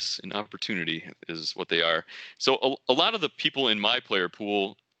 willingness, and opportunity is what they are. So a lot of the people in my player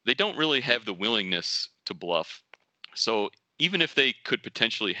pool, they don't really have the willingness to bluff. So even if they could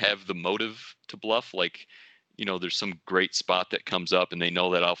potentially have the motive to bluff, like, there's some great spot that comes up and they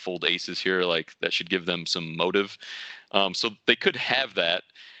know that I'll fold aces here, like that should give them some motive. So they could have that,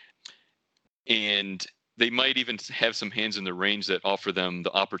 and they might even have some hands in the range that offer them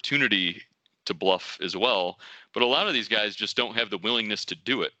the opportunity to bluff as well. But a lot of these guys just don't have the willingness to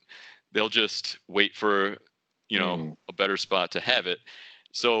do it. They'll just wait for, a better spot to have it.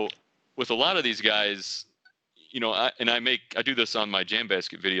 So with a lot of these guys, I do this on my Jam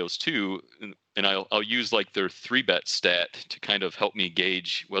Basket videos too, and I'll use like their 3-bet stat to kind of help me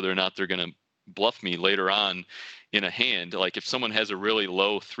gauge whether or not they're going to bluff me later on in a hand. Like if someone has a really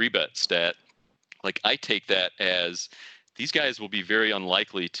low 3-bet stat, like I take that as these guys will be very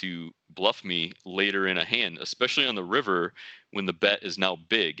unlikely to bluff me later in a hand, especially on the river when the bet is now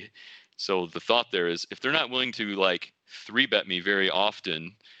big. So the thought there is if they're not willing to like 3-bet me very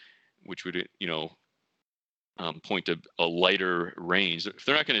often, which would, point to a lighter range. If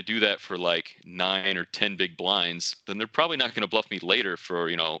they're not going to do that for like 9 or 10 big blinds, then they're probably not going to bluff me later for,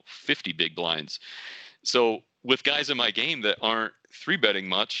 50 big blinds. So with guys in my game that aren't 3-betting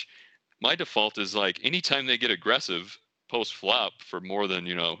much, my default is like anytime they get aggressive post flop for more than,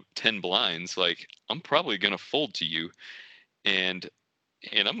 10 blinds, like I'm probably going to fold to you, and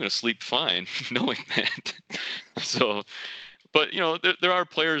I'm going to sleep fine knowing that. So, but there are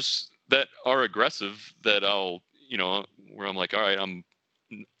players that are aggressive that I'll, where I'm like, all right, I'm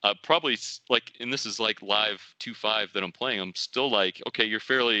probably like, and this is like live 2-5 that I'm playing. I'm still like, okay, you're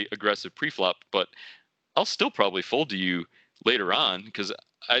fairly aggressive pre-flop, but I'll still probably fold to you later on because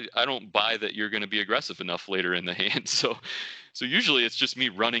I don't buy that you're going to be aggressive enough later in the hand. So usually it's just me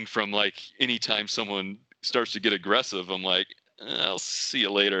running from like anytime someone starts to get aggressive, I'm like, I'll see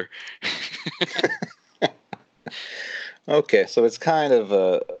you later. Okay, so it's kind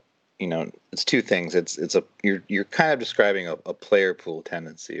of it's two things. You're kind of describing a player pool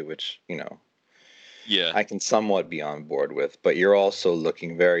tendency, which yeah, I can somewhat be on board with, but you're also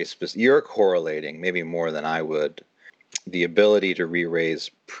looking very specific. You're correlating maybe more than I would the ability to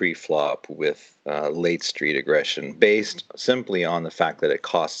re-raise pre-flop with late street aggression based simply on the fact that it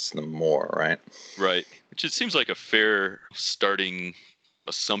costs them more, right? Right. Which it seems like a fair starting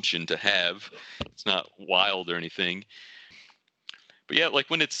assumption to have. It's not wild or anything. But yeah, like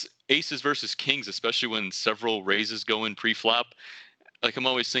when it's aces versus kings, especially when several raises go in pre-flop, like I'm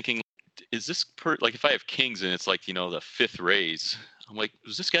always thinking, is this like if I have kings and it's like, the 5th raise, I'm like,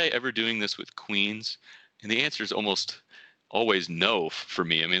 was this guy ever doing this with queens? And the answer is almost always no for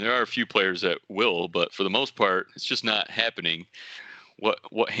me. I mean, there are a few players that will, but for the most part, it's just not happening.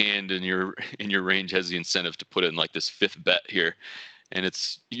 What hand in your range has the incentive to put in like this 5th bet here? And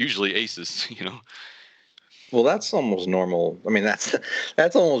it's usually aces, Well, that's almost normal. I mean,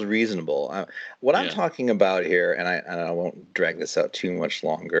 that's almost reasonable. What I'm Yeah. talking about here, and I won't drag this out too much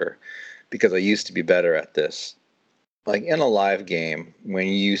longer, because I used to be better at this. Like in a live game, when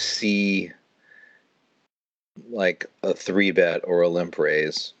you see like a 3-bet or a limp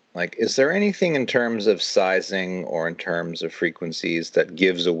raise, like is there anything in terms of sizing or in terms of frequencies that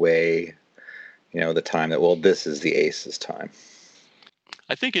gives away, the time that, well, this is the ace's time?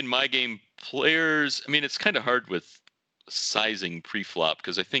 I think in my game, players, I mean, it's kind of hard with sizing pre-flop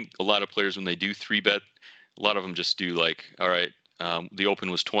because I think a lot of players, when they do 3-bet, a lot of them just do like, all right, the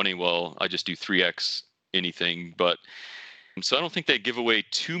open was 20. Well, I just do 3x anything. But so I don't think they give away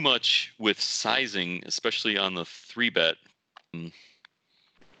too much with sizing, especially on the 3-bet.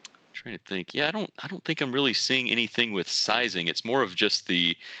 Trying to think. Yeah, I don't think I'm really seeing anything with sizing. It's more of just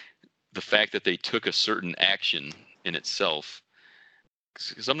the fact that they took a certain action in itself.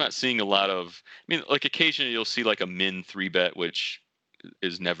 Because I'm not seeing a lot of, I mean, like occasionally you'll see like a min 3-bet, which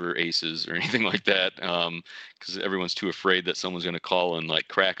is never aces or anything like that, because everyone's too afraid that someone's going to call and like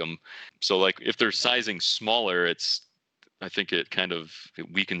crack them. So like if they're sizing smaller, I think it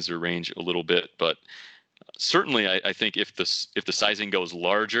weakens their range a little bit. But certainly I think if the sizing goes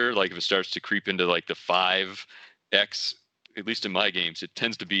larger, like if it starts to creep into like the 5x, at least in my games, it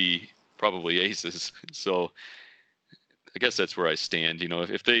tends to be probably aces. So I guess that's where I stand.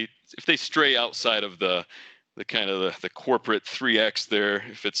 If they stray outside of the kind of the corporate 3x there,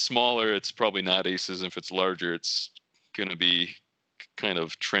 if it's smaller, it's probably not aces. If it's larger, it's going to be kind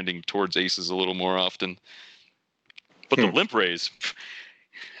of trending towards aces a little more often. But the limp raise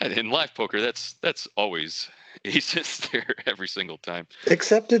in live poker, that's always aces there every single time.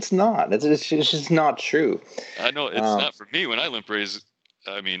 Except it's not. It's just not true. I know it's not for me when I limp raise.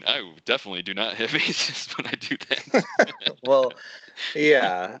 I mean, I definitely do not have aces when I do that. Well,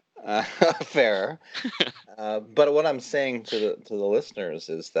 yeah, fair. But what I'm saying to the listeners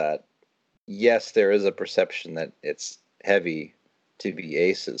is that yes, there is a perception that it's heavy to be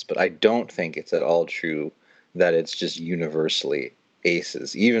aces, but I don't think it's at all true that it's just universally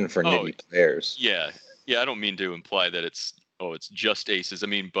aces, even for Oh, nitty players. yeah. I don't mean to imply that it's just aces. I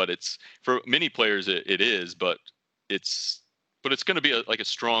mean, but it's for many players it is, but it's going to be like a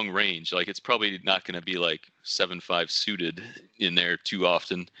strong range. Like it's probably not going to be like 7-5 suited in there too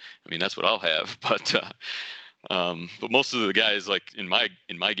often. I mean, that's what I'll have, but most of the guys like in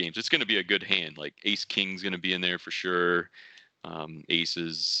my games, it's going to be a good hand. Like ace king's going to be in there for sure.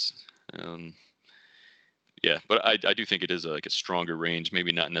 Aces. Yeah, but I do think it is like a stronger range.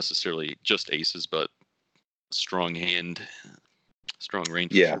 Maybe not necessarily just aces, but strong hand, strong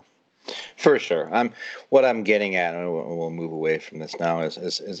range. Yeah, for sure. What I'm getting at, and we'll move away from this now,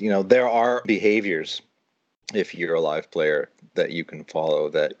 is there are behaviors if you're a live player that you can follow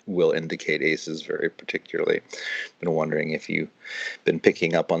that will indicate aces very particularly. Been wondering if you've been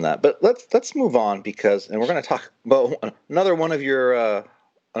picking up on that. But let's move on and we're going to talk about another one of your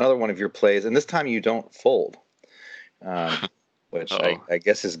plays, and this time you don't fold, which I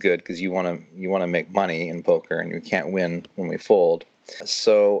guess is good because you want to make money in poker and you can't win when we fold.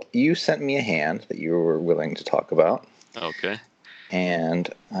 So you sent me a hand that you were willing to talk about. Okay. And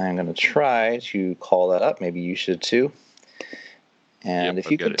I'm going to try to call that up. Maybe you should too. And if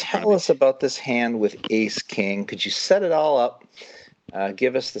you could tell us about this hand with ace king, could you set it all up?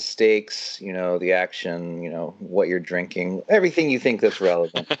 Give us the stakes, the action, what you're drinking, everything you think that's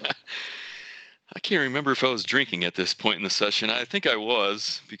relevant. I can't remember if I was drinking at this point in the session. I think I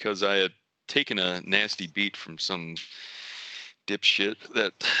was because I had taken a nasty beat from some dipshit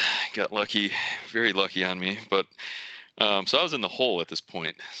that got lucky, very lucky on me. But so I was in the hole at this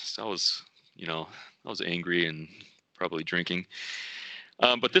point. So I was angry and probably drinking.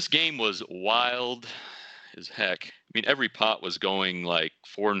 But this game was wild as heck. I mean, every pot was going like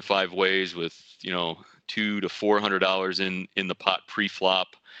 4 and 5 ways with, $200 to $400 in the pot pre-flop.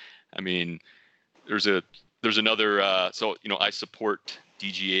 I mean, there's another, I support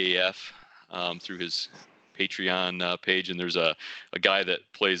DGAF through his Patreon page, and there's a guy that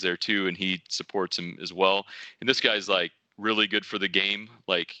plays there too, and he supports him as well. And this guy's like really good for the game.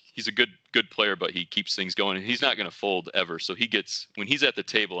 Like he's a good player, but he keeps things going, and he's not going to fold ever. So when he's at the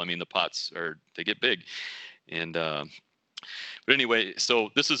table, I mean, the pots they get big. And but anyway, so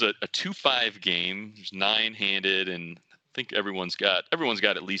this is a 2-5 game. There's 9-handed, and I think everyone's got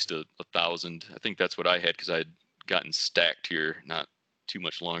at least 1,000. I think that's what I had because I had gotten stacked here not too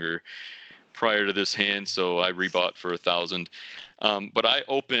much longer prior to this hand, so I rebought for 1,000. But I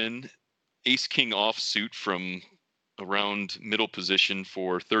open ace king offsuit from around middle position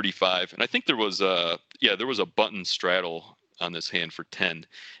for 35, and I think there was a button straddle on this hand for 10,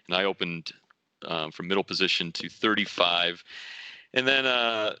 and I opened from middle position to 35. And then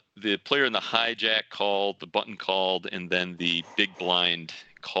the player in the hijack called, the button called, and then the big blind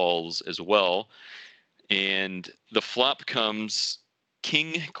calls as well. And the flop comes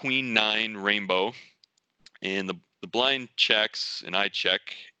king, queen, 9, rainbow. And the blind checks, and I check,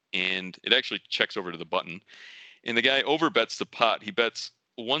 and it actually checks over to the button. And the guy overbets the pot. He bets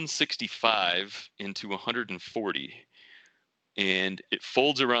 165 into 140. And it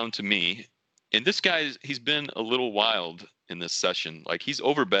folds around to me. And this guy, he's been a little wild in this session. Like he's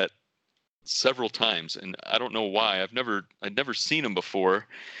overbet several times, and I don't know why. I'd never seen him before,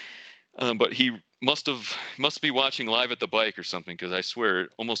 but he must be watching Live at the Bike or something, because I swear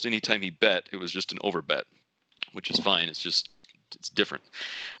almost any time he bet, it was just an overbet, which is fine. It's different.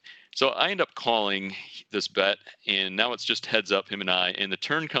 So I end up calling this bet, and now it's just heads up, him and I. And the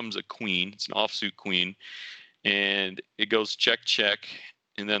turn comes a queen. It's an offsuit queen, and it goes check check.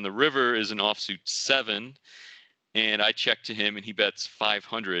 And then the river is an offsuit 7, and I check to him, and he bets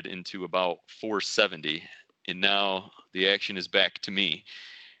 500 into about 470. And now the action is back to me.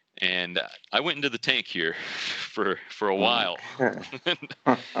 And I went into the tank here for a while.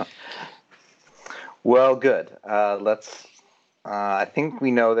 Well, good. I think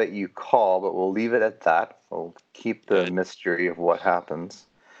we know that you call, but we'll leave it at that. We'll keep the mystery of what happens,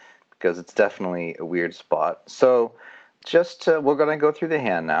 because it's definitely a weird spot. So we're going to go through the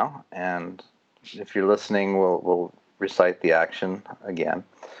hand now, and if you're listening, we'll recite the action again.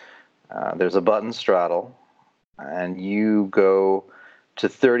 There's a button straddle, and you go to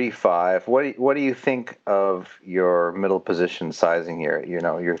 35. What do you think of your middle position sizing here? You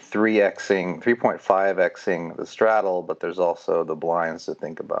know, you're 3.5xing the straddle, but there's also the blinds to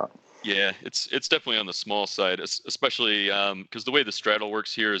think about. Yeah, it's definitely on the small side, especially because the way the straddle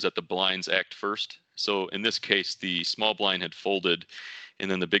works here is that the blinds act first. So in this case, the small blind had folded, and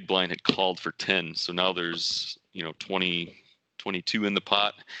then the big blind had called for 10. So now there's 20, 22 in the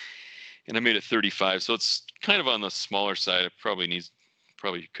pot, and I made it 35. So it's kind of on the smaller side. It probably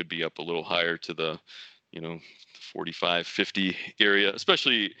could be up a little higher to the 45, 50 area,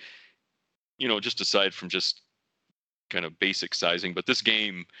 especially just aside from just kind of basic sizing. But this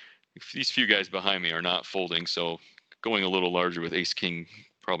game, these few guys behind me are not folding, so going a little larger with ace king,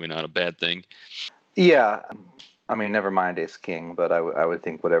 probably not a bad thing. Yeah, I mean, never mind ace king, but I would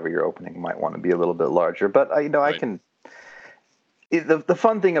think whatever you're opening might want to be a little bit larger. But Right. I can. The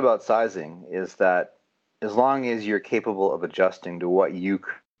fun thing about sizing is that as long as you're capable of adjusting to what you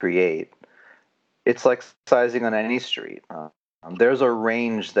create, it's like sizing on any street. There's a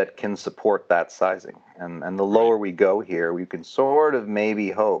range that can support that sizing, and the lower we go here, we can sort of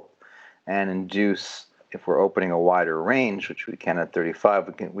maybe hope and induce, if we're opening a wider range, which we can at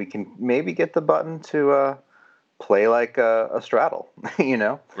 35, we can maybe get the button to play like a straddle,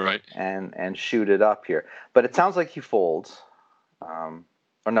 Right. and shoot it up here. But it sounds like he folds.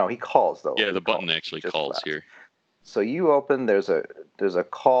 Or no, he calls though. Yeah, He the button calls, actually just calls flat. here. So you open. There's a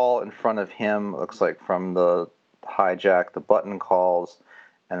call in front of him. Looks like from the hijack, the button calls,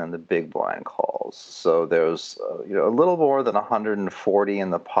 and then the big blind calls. So there's a little more than 140 in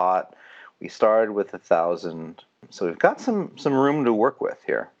the pot. We started with 1,000, so we've got some room to work with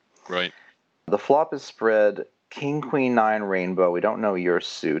here. Right. The flop is spread king, queen, 9, rainbow. We don't know your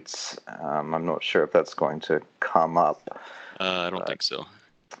suits. I'm not sure if that's going to come up. I don't think so.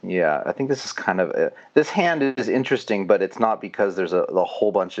 Yeah, I think this is kind of this hand is interesting, but it's not because there's a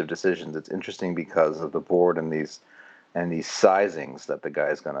whole bunch of decisions. It's interesting because of the board and these sizings that the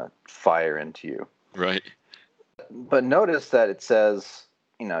guy's going to fire into you. Right. But notice that it says,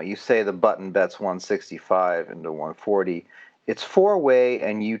 you say the button bets 165 into 140. It's four-way,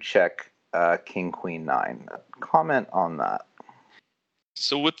 and you check king, queen, 9. Comment on that.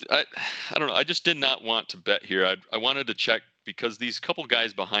 So I don't know. I just did not want to bet here. I wanted to check because these couple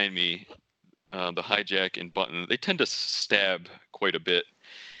guys behind me, the hijack and button, they tend to stab quite a bit.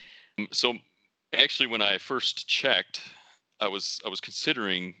 So actually, when I first checked, I was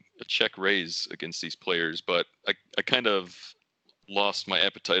considering a check raise against these players, but I kind of lost my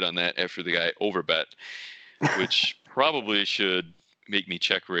appetite on that after the guy overbet, which probably should make me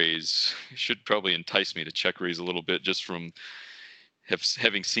check raise. Should probably entice me to check raise a little bit just from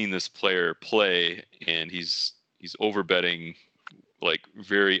having seen this player play, and he's overbetting like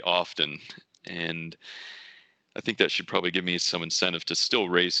very often, and I think that should probably give me some incentive to still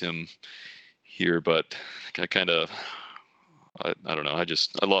raise him here. But I kind of I don't know. I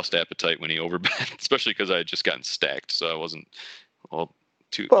lost appetite when he overbet, especially because I had just gotten stacked, so I wasn't all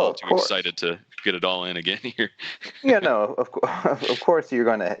too excited to get it all in again here. Yeah, no, of course you're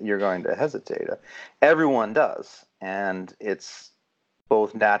going to hesitate. Everyone does, and it's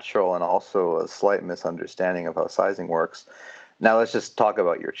both natural and also a slight misunderstanding of how sizing works. Now let's just talk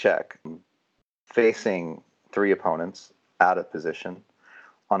about your check. Facing 3 opponents out of position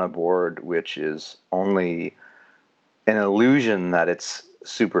on a board which is only an illusion that it's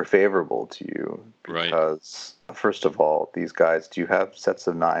super favorable to you, because first of all, these guys do have sets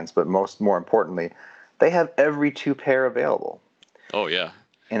of 9s, but more importantly, they have every 2 pair available. Oh yeah.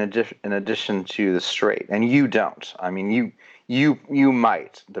 In addition to the straight, and you don't. I mean, you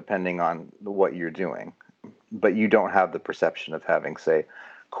might, depending on what you're doing, but you don't have the perception of having, say,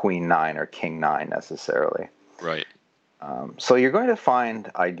 queen 9 or king 9 necessarily. Right. So you're going to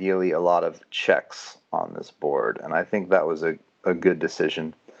find ideally a lot of checks on this board, and I think that was a good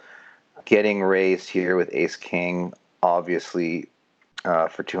decision. Getting raised here with ace king, obviously,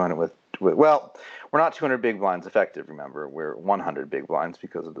 for 200 with well, we're not 200 big blinds effective. Remember, we're 100 big blinds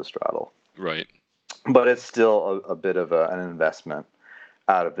because of the straddle. Right. But it's still a bit of an investment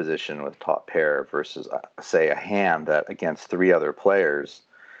out of position with top pair versus, say, a hand that against 3 other players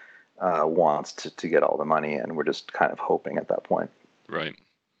wants to get all the money, and we're just kind of hoping at that point. Right.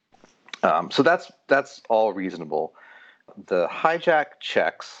 So that's all reasonable. The hijack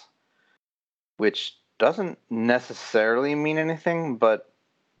checks, which doesn't necessarily mean anything, but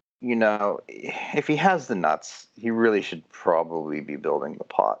if he has the nuts, he really should probably be building the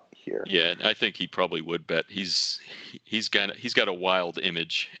pot here. Yeah, I think he probably would bet. He's got a wild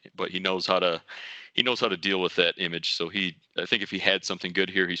image, but he knows how to deal with that image. So I think if he had something good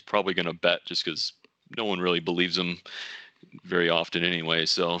here, he's probably going to bet just because no one really believes him. very often anyway,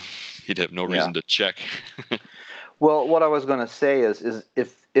 so he'd have no Yeah. reason to check. Well, what I was going to say is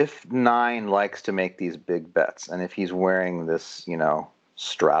if nine likes to make these big bets, and if he's wearing this,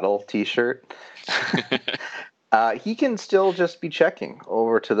 straddle T-shirt, he can still just be checking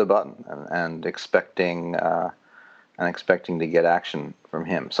over to the button and expecting to get action from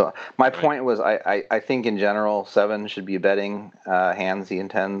him. So my point was, I think in general 7 should be betting hands he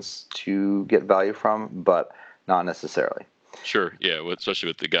intends to get value from, but not necessarily. Sure, yeah, especially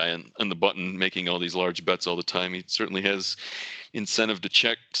with the guy on the button making all these large bets all the time, he certainly has incentive to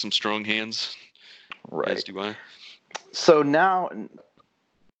check some strong hands. Right. As do I. So now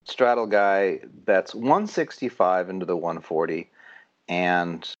straddle guy bets 165 into the 140,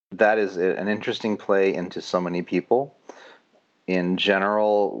 and that is an interesting play into so many people. In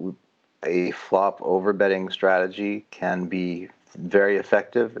general, a flop overbetting strategy can be very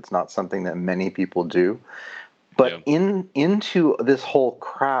effective. It's not something that many people do. But into this whole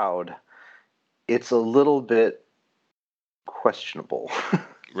crowd, it's a little bit questionable.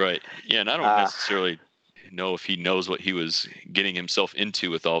 Right. Yeah, and I don't necessarily know if he knows what he was getting himself into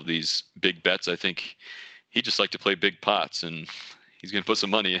with all these big bets. I think he just liked to play big pots, and he's going to put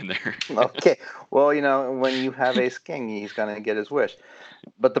some money in there. Okay. Well, when you have ace king, he's going to get his wish.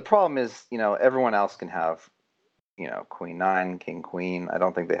 But the problem is, everyone else can have, queen nine, king queen. I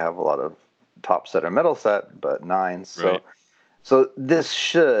don't think they have a lot of top set or middle set, but nines. Right. So this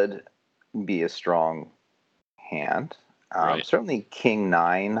should be a strong hand. Right. Certainly king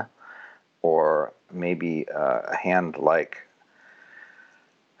nine, or maybe a hand like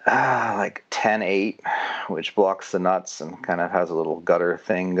 10-8, which blocks the nuts and kind of has a little gutter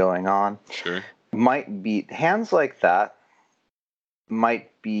thing going on. Sure. Might be hands like that. You might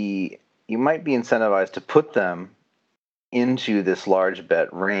be incentivized to put them into this large bet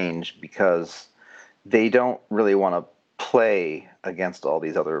range because they don't really want to play against all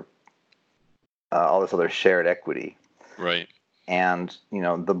this other shared equity. Right. And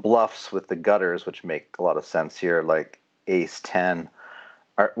the bluffs with the gutters, which make a lot of sense here, like ace 10,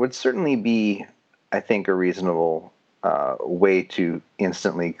 would certainly be, I think, a reasonable way to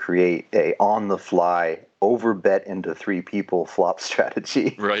instantly create a on-the-fly overbet into 3 people flop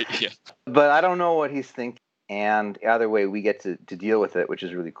strategy. Right. Yeah. But I don't know what he's thinking. And either way, we get to deal with it, which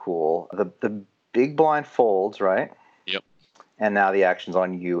is really cool. The big blind folds, right? Yep. And now the action's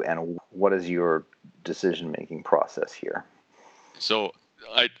on you. And what is your decision-making process here? So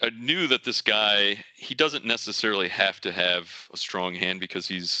I knew that this guy, he doesn't necessarily have to have a strong hand because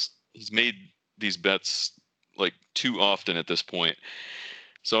he's made these bets like too often at this point.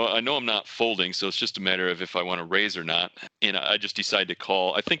 So I know I'm not folding, so it's just a matter of if I want to raise or not. And I just decided to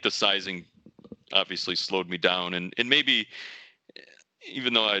call. I think the sizing obviously slowed me down, and maybe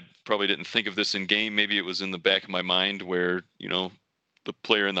even though I probably didn't think of this in game, maybe it was in the back of my mind where the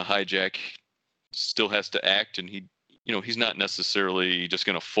player in the hijack still has to act, and he's not necessarily just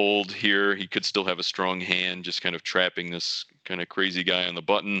going to fold here. He could still have a strong hand, just kind of trapping this kind of crazy guy on the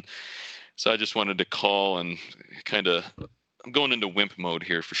button. So I just wanted to call and I'm going into wimp mode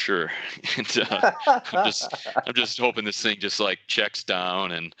here for sure. And I'm just hoping this thing just like checks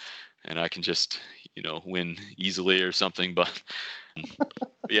down and I can just, win easily or something. But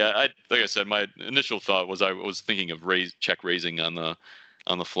yeah, like I said, my initial thought was I was thinking of check raising on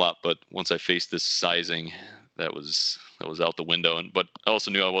the flop, but once I faced this sizing, that was out the window. But I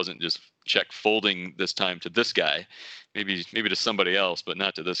also knew I wasn't just check folding this time to this guy, maybe to somebody else, but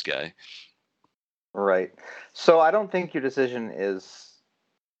not to this guy. Right. So I don't think your decision is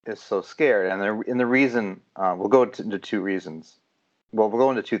so scared, and the reason we'll go into 2 reasons. Well, we'll go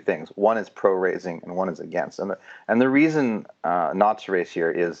into 2 things. One is pro raising, and one is against. And the reason not to raise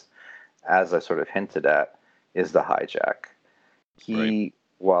here is, as I sort of hinted at, is the hijack.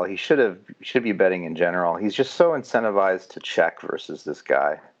 While he should be betting in general, he's just so incentivized to check versus this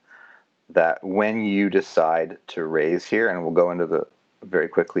guy that when you decide to raise here, and we'll go into very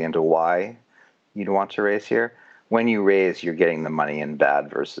quickly into why you'd want to raise here. When you raise, you're getting the money in bad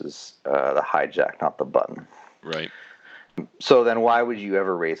versus the hijack, not the button. Right. So then why would you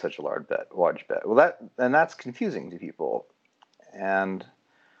ever raise such a large bet? Well, that's confusing to people. And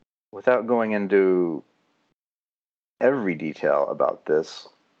without going into every detail about this,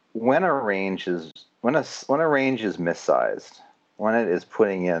 when a range is missized, when it is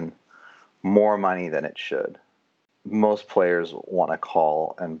putting in more money than it should, most players want to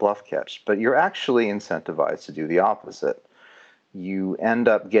call and bluff catch, but you're actually incentivized to do the opposite. You end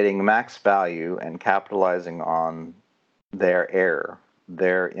up getting max value and capitalizing on their error,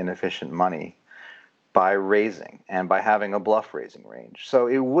 their inefficient money, by raising and by having a bluff raising range. So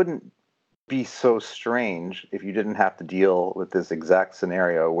it wouldn't be so strange if you didn't have to deal with this exact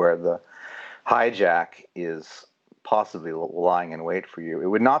scenario where the hijack is possibly lying in wait for you. It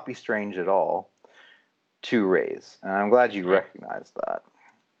would not be strange at all to raise, and I'm glad you recognize that.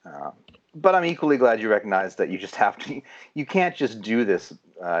 But I'm equally glad you recognize that you just have to. You can't just do this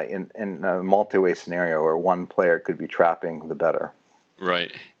in a multi-way scenario where one player could be trapping the better.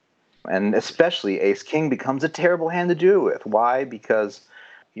 Right. And especially Ace King becomes a terrible hand to do it with. Why? Because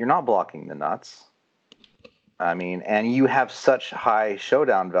you're not blocking the nuts. I mean, and you have such high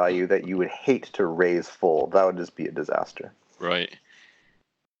showdown value that you would hate to raise fold. That would just be a disaster. Right.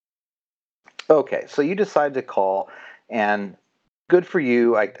 Okay, so you decide to call, and good for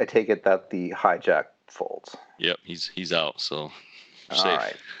you. I take it that the hijack folds. Yep, he's out, so All safe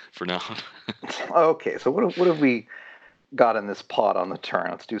right. for now. Okay, so what have we got in this pot on the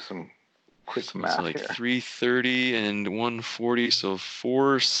turn? Let's do some quick So math it's like here. 330 and 140, so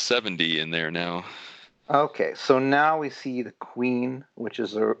 470 in there now. Okay, so now we see the queen, which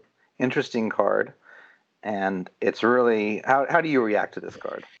is a interesting card, and it's really how do you react to this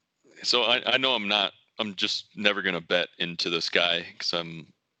card? So I know I'm just never gonna bet into this guy because I'm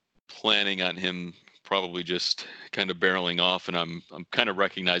planning on him probably just kind of barreling off, and I'm kind of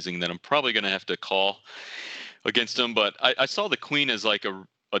recognizing that I'm probably gonna have to call against him. But I saw the queen as like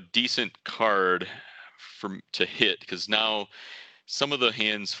a decent card to hit, because now some of the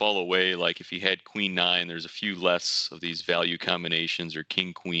hands fall away. Like if he had queen nine, there's a few less of these value combinations, or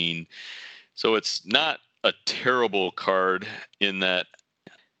king queen. So it's not a terrible card in that,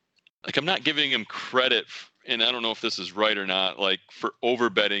 like, I'm not giving him credit, and I don't know if this is right or not, like for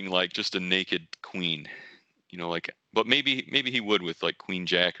overbetting like just a naked queen, like, but maybe he would with like queen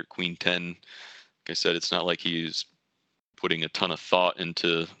jack or queen 10. Like I said, it's not like he's putting a ton of thought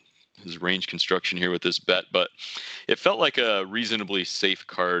into his range construction here with this bet, but it felt like a reasonably safe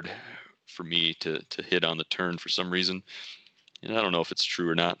card for me to hit on the turn for some reason. And I don't know if it's true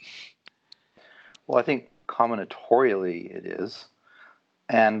or not. Well, I think combinatorially it is,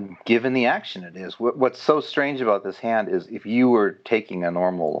 and given the action it is. What's so strange about this hand is if you were taking a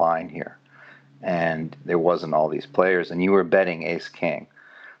normal line here, and there wasn't all these players, and you were betting ace king,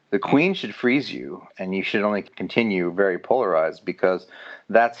 the queen should freeze you, and you should only continue very polarized because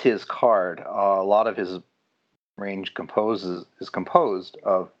that's his card. A lot of his range is composed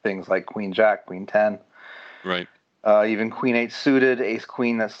of things like queen jack, queen 10, Right. even queen 8 suited, ace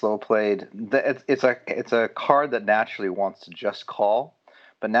queen that's slow played. It's a card that naturally wants to just call,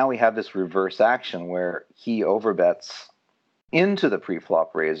 but now we have this reverse action where he overbets into the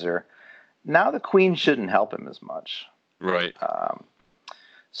preflop raiser. Now the queen shouldn't help him as much. Right.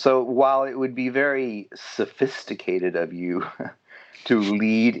 So while it would be very sophisticated of you to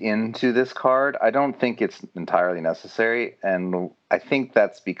lead into this card, I don't think it's entirely necessary. And I think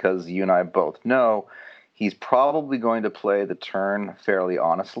that's because you and I both know he's probably going to play the turn fairly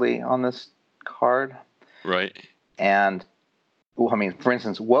honestly on this card. Right. And, I mean, for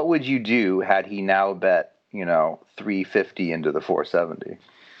instance, what would you do had he now bet, 350 into the 470?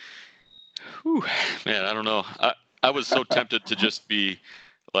 Whew, man, I don't know. I was so tempted to just be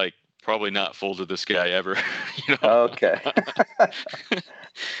like, probably not fold to this guy ever. Okay. I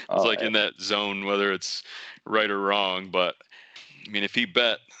was like in that zone, whether it's right or wrong. But I mean, if he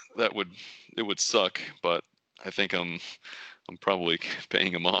bet, it would suck. But I think I'm probably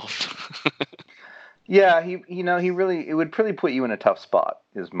paying him off. Yeah, he it would really put you in a tough spot.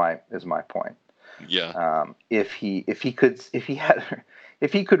 Is my point. Yeah. If he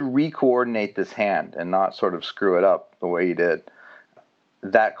could re-coordinate this hand and not sort of screw it up the way he did,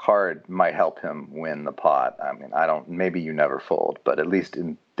 that card might help him win the pot. I mean, maybe you never fold, but at least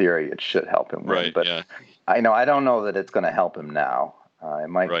in theory, it should help him win. Right. But yeah. I don't know that it's going to help him now. It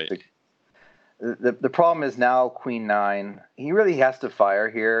might. Right. The problem is now queen 9. He really has to fire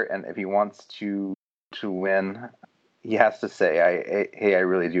here, and if he wants to win, he has to say, "Hey, I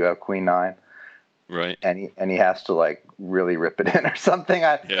really do have queen 9." Right. And he has to like really rip it in or something.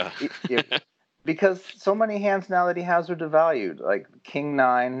 Yeah. Because so many hands now that he has are devalued. Like king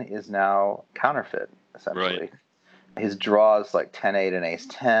 9 is now counterfeit essentially. Right. His draws like 10-8 and ace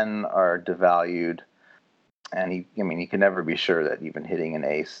 10 are devalued. And he can never be sure that even hitting an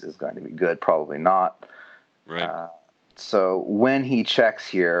ace is going to be good. Probably not. Right. So when he checks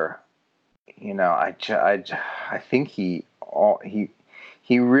here, I think he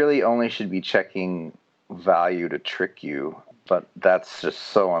really only should be checking value to trick you, but that's just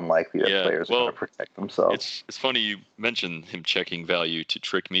so unlikely that players are going to protect themselves. It's funny you mentioned him checking value to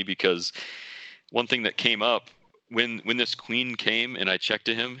trick me, because one thing that came up when this queen came and I checked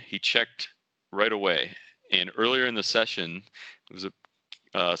to him, he checked right away. And earlier in the session, it was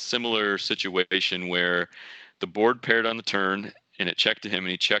a similar situation where the board paired on the turn and it checked to him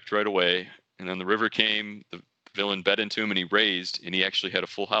and he checked right away. And then the river came, the villain bet into him and he raised, and he actually had a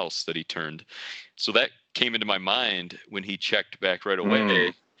full house that he turned. So that came into my mind when he checked back right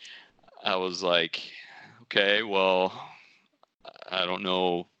away. I was like, okay, well, I don't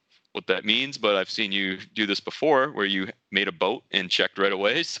know what that means, but I've seen you do this before where you made a boat and checked right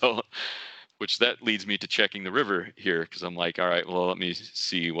away. So, which that leads me to checking the river here, because I'm like, all right, well, let me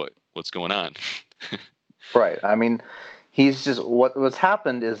see what's going on. Right. I mean, he's just what's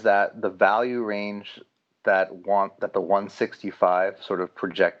happened is that the value range that the 165 sort of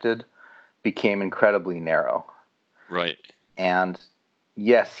projected became incredibly narrow. Right. And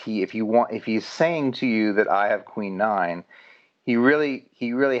yes, if he's saying to you that I have queen 9, he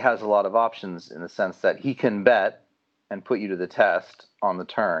really has a lot of options in the sense that he can bet and put you to the test on the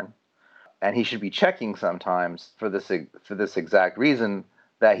turn, and he should be checking sometimes for this exact reason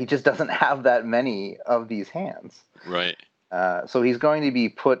that he just doesn't have that many of these hands. Right. So he's going to be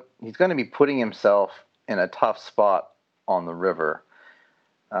putting himself in a tough spot on the river,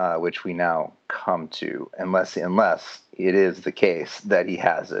 which we now come to, unless it is the case that he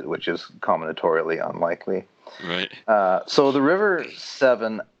has it, which is combinatorially unlikely. Right. So the river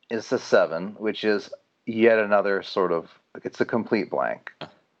 7 is a 7, which is yet another sort of, it's a complete blank.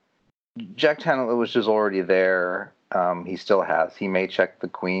 Jack 10, which is already there, he may check the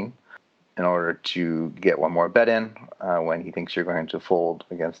queen in order to get one more bet in when he thinks you're going to fold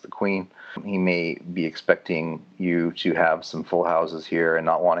against the queen. He may be expecting you to have some full houses here and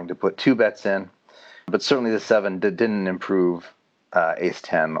not wanting to put 2 bets in. But certainly the 7 didn't improve ace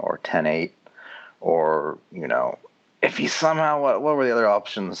 10 or 10-8, or, if he somehow, what were the other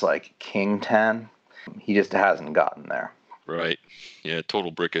options, like king 10? He just hasn't gotten there. Right. Yeah,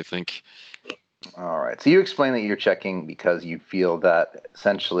 total brick, I think. All right. So you explain that you're checking because you feel that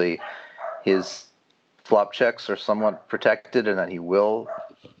essentially his flop checks are somewhat protected and that he will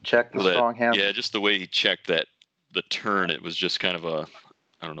check the strong hand. Yeah, just the way he checked the turn, it was just kind of a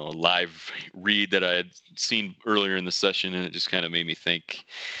live read that I had seen earlier in the session, and it just kind of made me think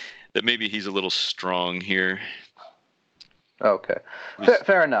that maybe he's a little strong here. Okay,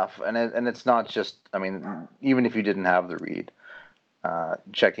 fair enough. And it's not just, even if you didn't have the read,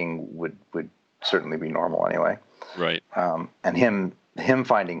 checking would certainly be normal anyway. Right. And him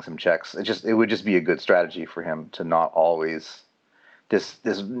finding some checks, it would just be a good strategy for him to not always this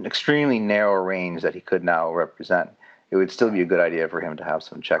extremely narrow range that he could now represent. It would still be a good idea for him to have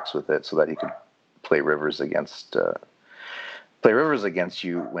some checks with it so that he could play rivers against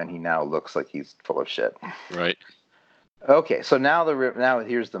you when he now looks like he's full of shit. Right. Okay, so now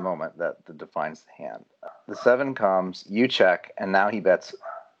here's the moment that defines the hand. The 7 comes, you check, and now he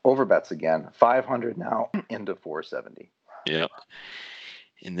overbets again, 500 now into 470. Yep.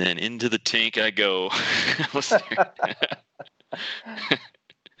 And then into the tank I go.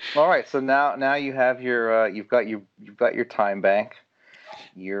 All right, so now you have your you've got your time bank.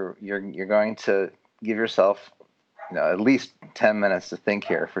 You're going to give yourself at least 10 minutes to think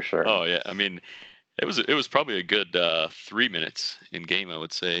here for sure. Oh yeah, it was probably a good 3 minutes in game, I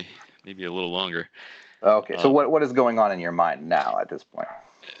would say, maybe a little longer. Okay, so what is going on in your mind now at this point?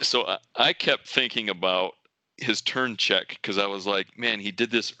 So I kept thinking about his turn check because I was like, man, he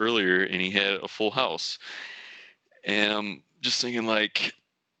did this earlier and he had a full house, and I'm just thinking like,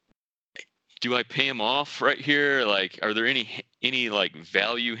 do I pay him off right here? Like, are there any like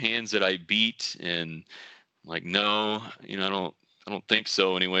value hands that I beat? And like, no, I don't think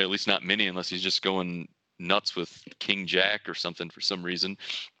so anyway, at least not many, unless he's just going nuts with King Jack or something for some reason.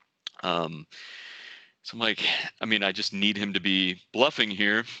 So I'm like, I just need him to be bluffing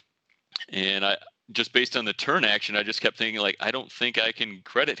here. And I just based on the turn action, I just kept thinking like, I don't think I can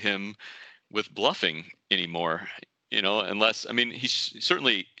credit him with bluffing anymore. Unless, he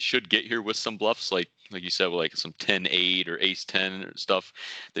certainly should get here with some bluffs, like you said, with like some 10-8 or ace 10 or stuff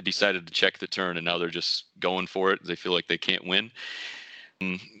that decided to check the turn and now they're just going for it. They feel like they can't win.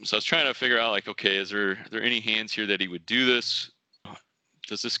 So I was trying to figure out like, okay, are there any hands here that he would do this?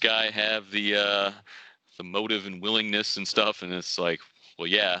 Does this guy have the motive and willingness and stuff? And it's like, well,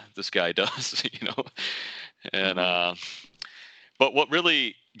 yeah, this guy does, and, but what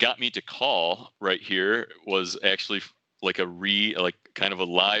really got me to call right here was actually like kind of a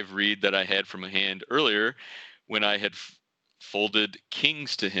live read that I had from a hand earlier when I had folded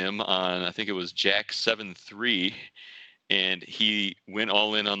kings to him on, I think it was Jack 7-3, and he went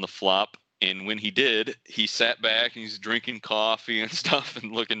all in on the flop. And when he did, he sat back and he's drinking coffee and stuff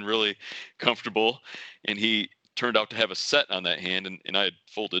and looking really comfortable. And he turned out to have a set on that hand, and I had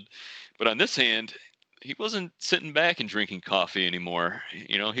folded. But on this hand, he wasn't sitting back and drinking coffee anymore.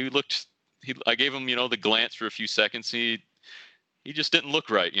 I gave him, the glance for a few seconds. He just didn't look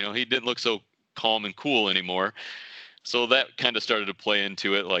right. He didn't look so calm and cool anymore. So that kind of started to play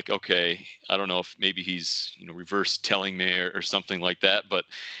into it. Like, okay, I don't know if maybe he's, reverse telling me or something like that. But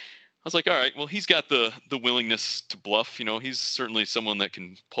I was like, all right, well, he's got the willingness to bluff. He's certainly someone that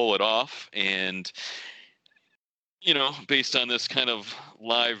can pull it off. And, based on this kind of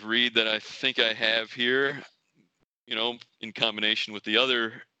live read that I think I have here, in combination with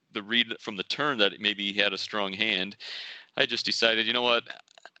the read from the turn that maybe he had a strong hand, I just decided, you know what,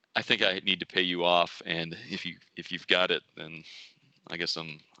 I think I need to pay you off. And if you've got it, then I guess I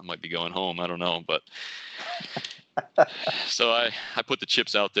might be going home. I don't know, but so I put the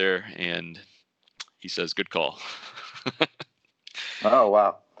chips out there, and he says, "Good call." Oh,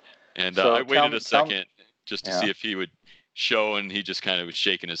 wow. And So I waited a second just to see if he would show, and he just kind of was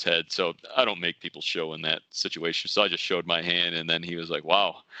shaking his head. So I don't make people show in that situation. So I just showed my hand, and then he was like,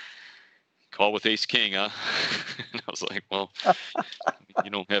 "Wow, call with ace king, huh?" And I was like, "Well,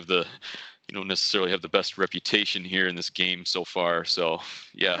 you don't necessarily have the best reputation here in this game so far." So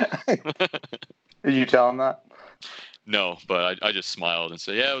yeah. Did you tell him that? No, but I just smiled and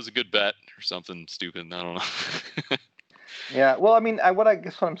said, "Yeah, it was a good bet," or something stupid. I don't know. Yeah. Well, I mean, what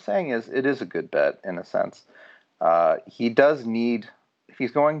I'm saying is, it is a good bet in a sense. He does need, if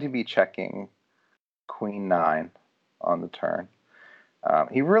he's going to be checking Queen 9 on the turn,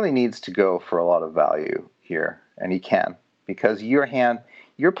 he really needs to go for a lot of value here, and he can, because you're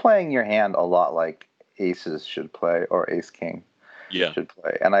playing your hand a lot like aces should play, or ace king should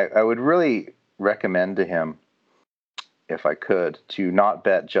play. And I would really recommend to him, if I could, to not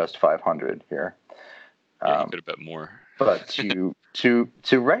bet just 500 here. Yeah, he could have bet more. But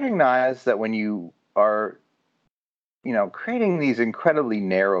to recognize that when you are, creating these incredibly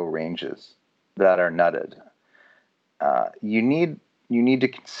narrow ranges that are nutted, you need to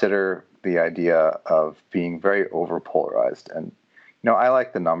consider the idea of being very overpolarized. And I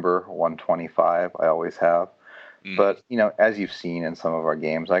like the number 125. I always have. But as you've seen in some of our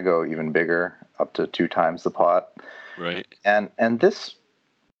games, I go even bigger, up to 2 times the pot. Right. And this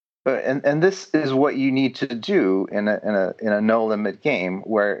is what you need to do in a no limit game,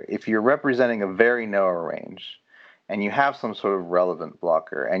 where if you're representing a very narrow range, and you have some sort of relevant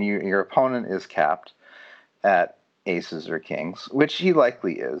blocker, and your opponent is capped at aces or kings, which he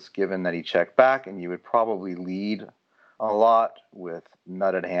likely is, given that he checked back, and you would probably lead a lot with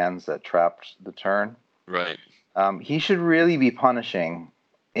nutted hands that trapped the turn. Right. He should really be punishing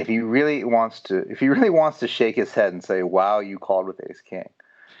if he really wants to shake his head and say, "Wow, you called with ace king."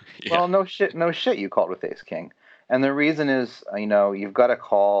 Yeah. Well, no shit, you called with ace king. And the reason is, you've got to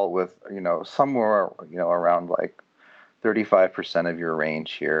call with, somewhere, around like 35% of your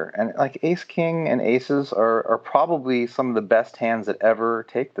range here. And like ace king and aces are probably some of the best hands that ever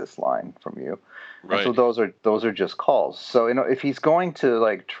take this line from you. Right. And so those are just calls. So, if he's going to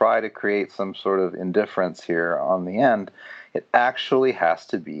like try to create some sort of indifference here on the end, it actually has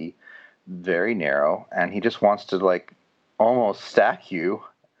to be very narrow, and he just wants to like almost stack you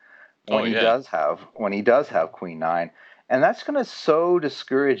when he does have Queen 9, and that's going to so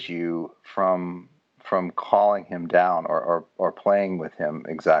discourage you from calling him down or playing with him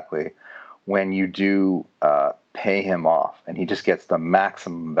exactly when you do pay him off, and he just gets the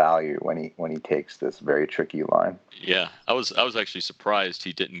maximum value when he takes this very tricky line. Yeah, I was actually surprised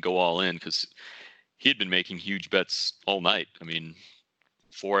he didn't go all in, because he had been making huge bets all night. I mean,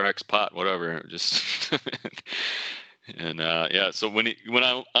 4x pot, whatever, just. And so when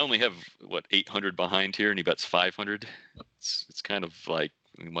I only have 800 behind here, and he bets 500, it's kind of like,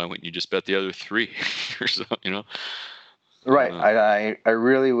 why wouldn't you just bet the other 3 or so, Right. I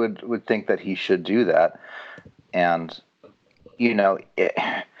really would think that he should do that. And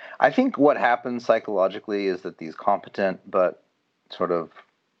I think what happens psychologically is that these competent but sort of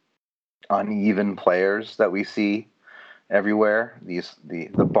uneven players that we see everywhere, the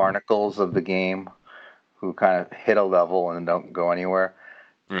barnacles of the game, who kind of hit a level and don't go anywhere.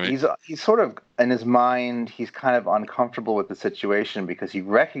 Right. He's sort of, in his mind, he's kind of uncomfortable with the situation, because he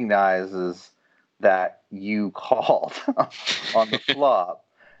recognizes that you called on the flop,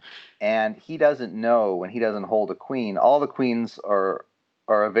 and he doesn't know, when he doesn't hold a queen, all the queens are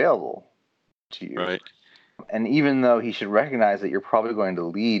available to you. Right. And even though he should recognize that you're probably going to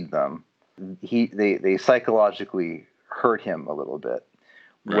lead them, they psychologically hurt him a little bit.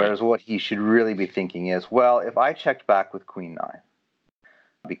 Right. Whereas what he should really be thinking is, well, if I checked back with Queen 9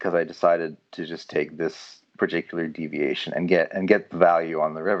 because I decided to just take this particular deviation and get the value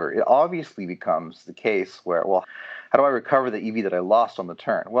on the river, it obviously becomes the case where, well, how do I recover the EV that I lost on the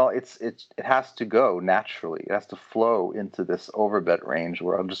turn? Well, it has to go naturally. It has to flow into this overbet range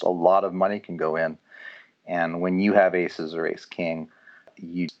where just a lot of money can go in. And when you have aces or ace king,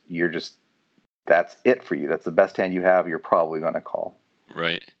 you're just, that's it for you. That's the best hand you have. You're probably going to call.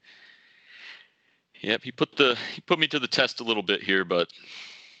 Right. Yep. He put me to the test a little bit here, but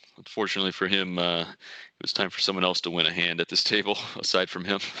unfortunately for him, it was time for someone else to win a hand at this table aside from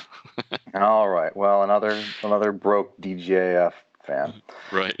him. All right. Well, another broke DGAF fan.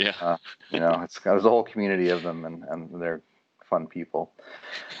 Right. Yeah. There's a whole community of them, and they're fun people.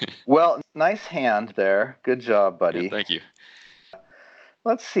 Well, nice hand there. Good job, buddy. Yeah, thank you.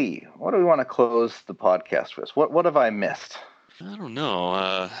 Let's see. What do we want to close the podcast with? What have I missed? I don't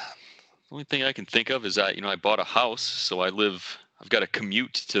know. The only thing I can think of is I bought a house, so I've got a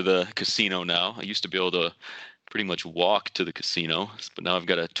commute to the casino now. I used to be able to pretty much walk to the casino, but now I've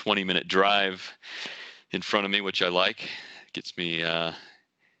got a 20-minute drive in front of me, which I like. It gets me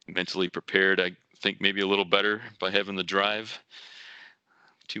mentally prepared. I think maybe a little better by having the drive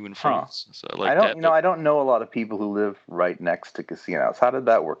to and from. So I like that. I don't know a lot of people who live right next to casinos. How did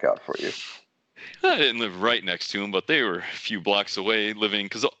that work out for you? I didn't live right next to them, but they were a few blocks away living,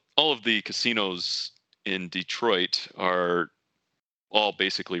 because all of the casinos in Detroit are all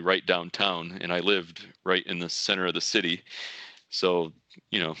basically right downtown, and I lived right in the center of the city. So,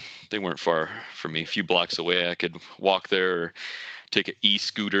 they weren't far from me. A few blocks away, I could walk there or take an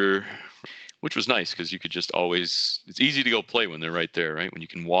e-scooter, which was nice because you could just it's easy to go play when they're right there, right? When you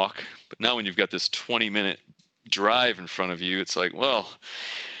can walk. But now when you've got this 20-minute drive in front of you, it's like, well,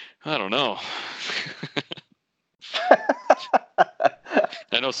 I don't know.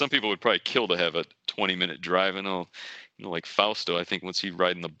 I know some people would probably kill to have a 20-minute drive. I know, like Fausto, I think once he'd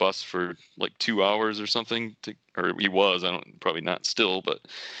riding the bus for like 2 hours or something, or he was, probably not still, but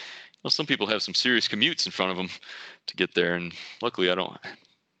some people have some serious commutes in front of them to get there. And luckily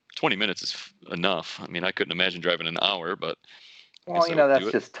 20 minutes is enough. I mean, I couldn't imagine driving an hour, but. Well,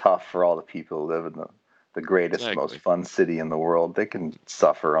 that's just tough for all the people who live in the greatest, most fun city in the world. They can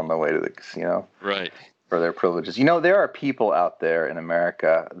suffer on the way to the casino. Right. For their privileges. There are people out there in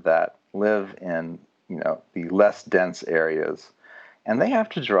America that live in, the less dense areas, and they have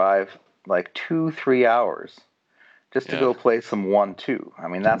to drive like 2-3 hours just to go play some 1-2. I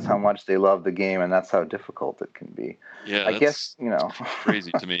mean, that's how much they love the game, and that's how difficult it can be. Yeah, I guess,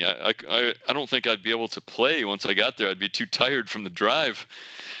 crazy to me. I don't think I'd be able to play once I got there. I'd be too tired from the drive.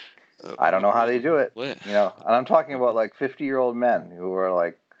 I don't know how they do it. What? And I'm talking about like 50-year-old men who are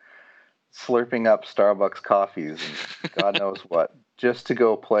like slurping up Starbucks coffees and God knows what, just to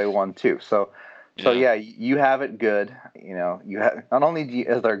go play 1-2. So yeah, you have it good. You have, not only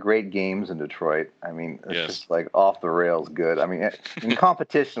is there great games in Detroit, I mean, it's just like off the rails good. I mean, in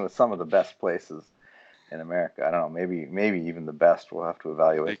competition with some of the best places in America. I don't know, maybe even the best. We'll have to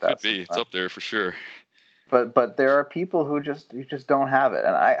evaluate that. It could be. It's up there for sure. But there are people who just don't have it,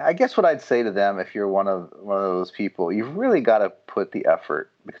 and I guess what I'd say to them, if you're one of those people, you've really got to put the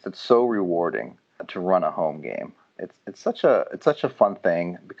effort, because it's so rewarding to run a home game. It's such a fun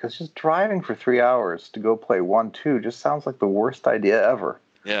thing, because just driving for 3 hours to go play 1-2 just sounds like the worst idea ever.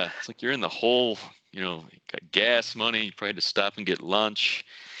 Yeah, it's like you're in the hole. You got gas money. You probably had to stop and get lunch.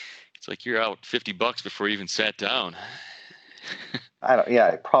 It's like you're out $50 before you even sat down.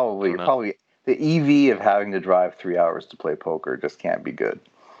 Probably. The EV of having to drive 3 hours to play poker just can't be good.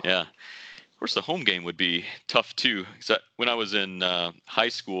 Yeah. Of course, the home game would be tough, too. When I was in high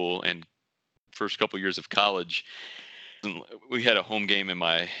school and first couple years of college, we had a home game in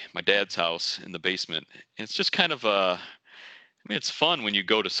my dad's house in the basement. And it's just kind of it's fun when you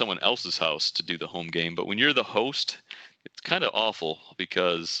go to someone else's house to do the home game. But when you're the host, it's kind of awful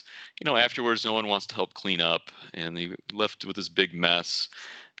because, afterwards no one wants to help clean up. And they left with this big mess.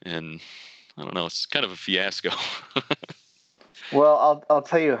 And I don't know. It's kind of a fiasco. Well, I'll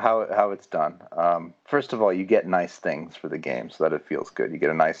tell you how it's done. First of all, you get nice things for the game so that it feels good. You get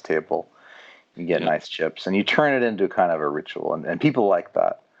a nice table, you get nice chips, and you turn it into kind of a ritual, and people like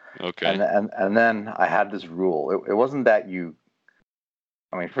that. Okay. And then I had this rule. It wasn't that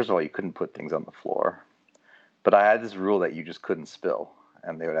first of all, you couldn't put things on the floor, but I had this rule that you just couldn't spill.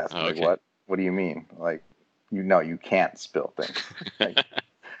 And they would ask me, like, what do you mean? Like, you can't spill things. Like,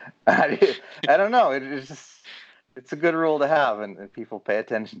 I don't know. It's a good rule to have, and people pay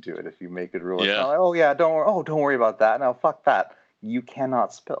attention to it if you make it a rule. Yeah. Like, oh yeah, don't worry. Oh, don't worry about that. No, fuck that. You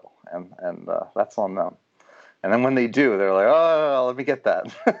cannot spill, and that's on them. And then when they do, they're like, oh, let me get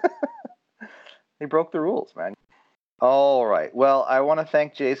that. They broke the rules, man. All right. Well, I want to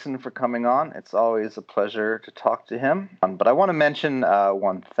thank Jason for coming on. It's always a pleasure to talk to him. But I want to mention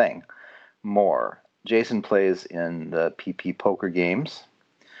one thing more. Jason plays in the PP poker games,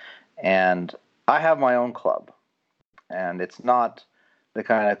 and I have my own club. And it's not the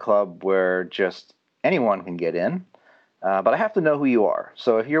kind of club where just anyone can get in, but I have to know who you are.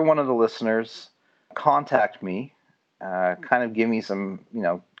 So if you're one of the listeners, contact me, kind of give me some,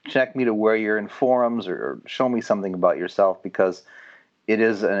 connect me to where you're in forums or show me something about yourself, because it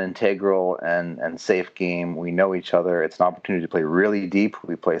is an integral and safe game. We know each other. It's an opportunity to play really deep.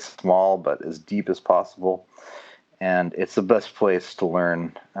 We play small, but as deep as possible. And it's the best place to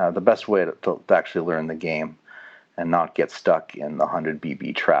learn, the best way to actually learn the game and not get stuck in the 100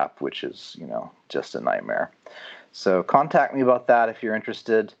 BB trap, which is, just a nightmare. So contact me about that if you're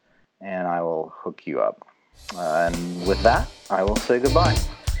interested, and I will hook you up. And with that, I will say goodbye.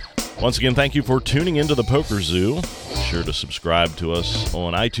 Once again, thank you for tuning into the Poker Zoo. Be sure to subscribe to us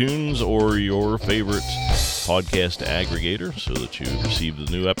on iTunes or your favorite podcast aggregator so that you receive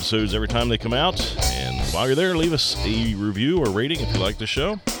the new episodes every time they come out. And while you're there, leave us a review or rating if you like the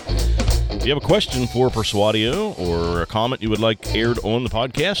show. If you have a question for Persuadio or a comment you would like aired on the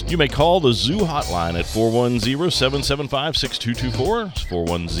podcast, you may call the Zoo hotline at 410-775-6224. It's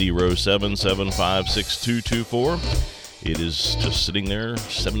 410-775-6224. It is just sitting there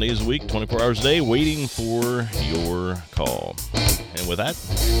 7 days a week, 24 hours a day, waiting for your call. And with that,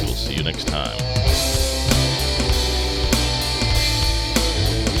 we'll see you next time.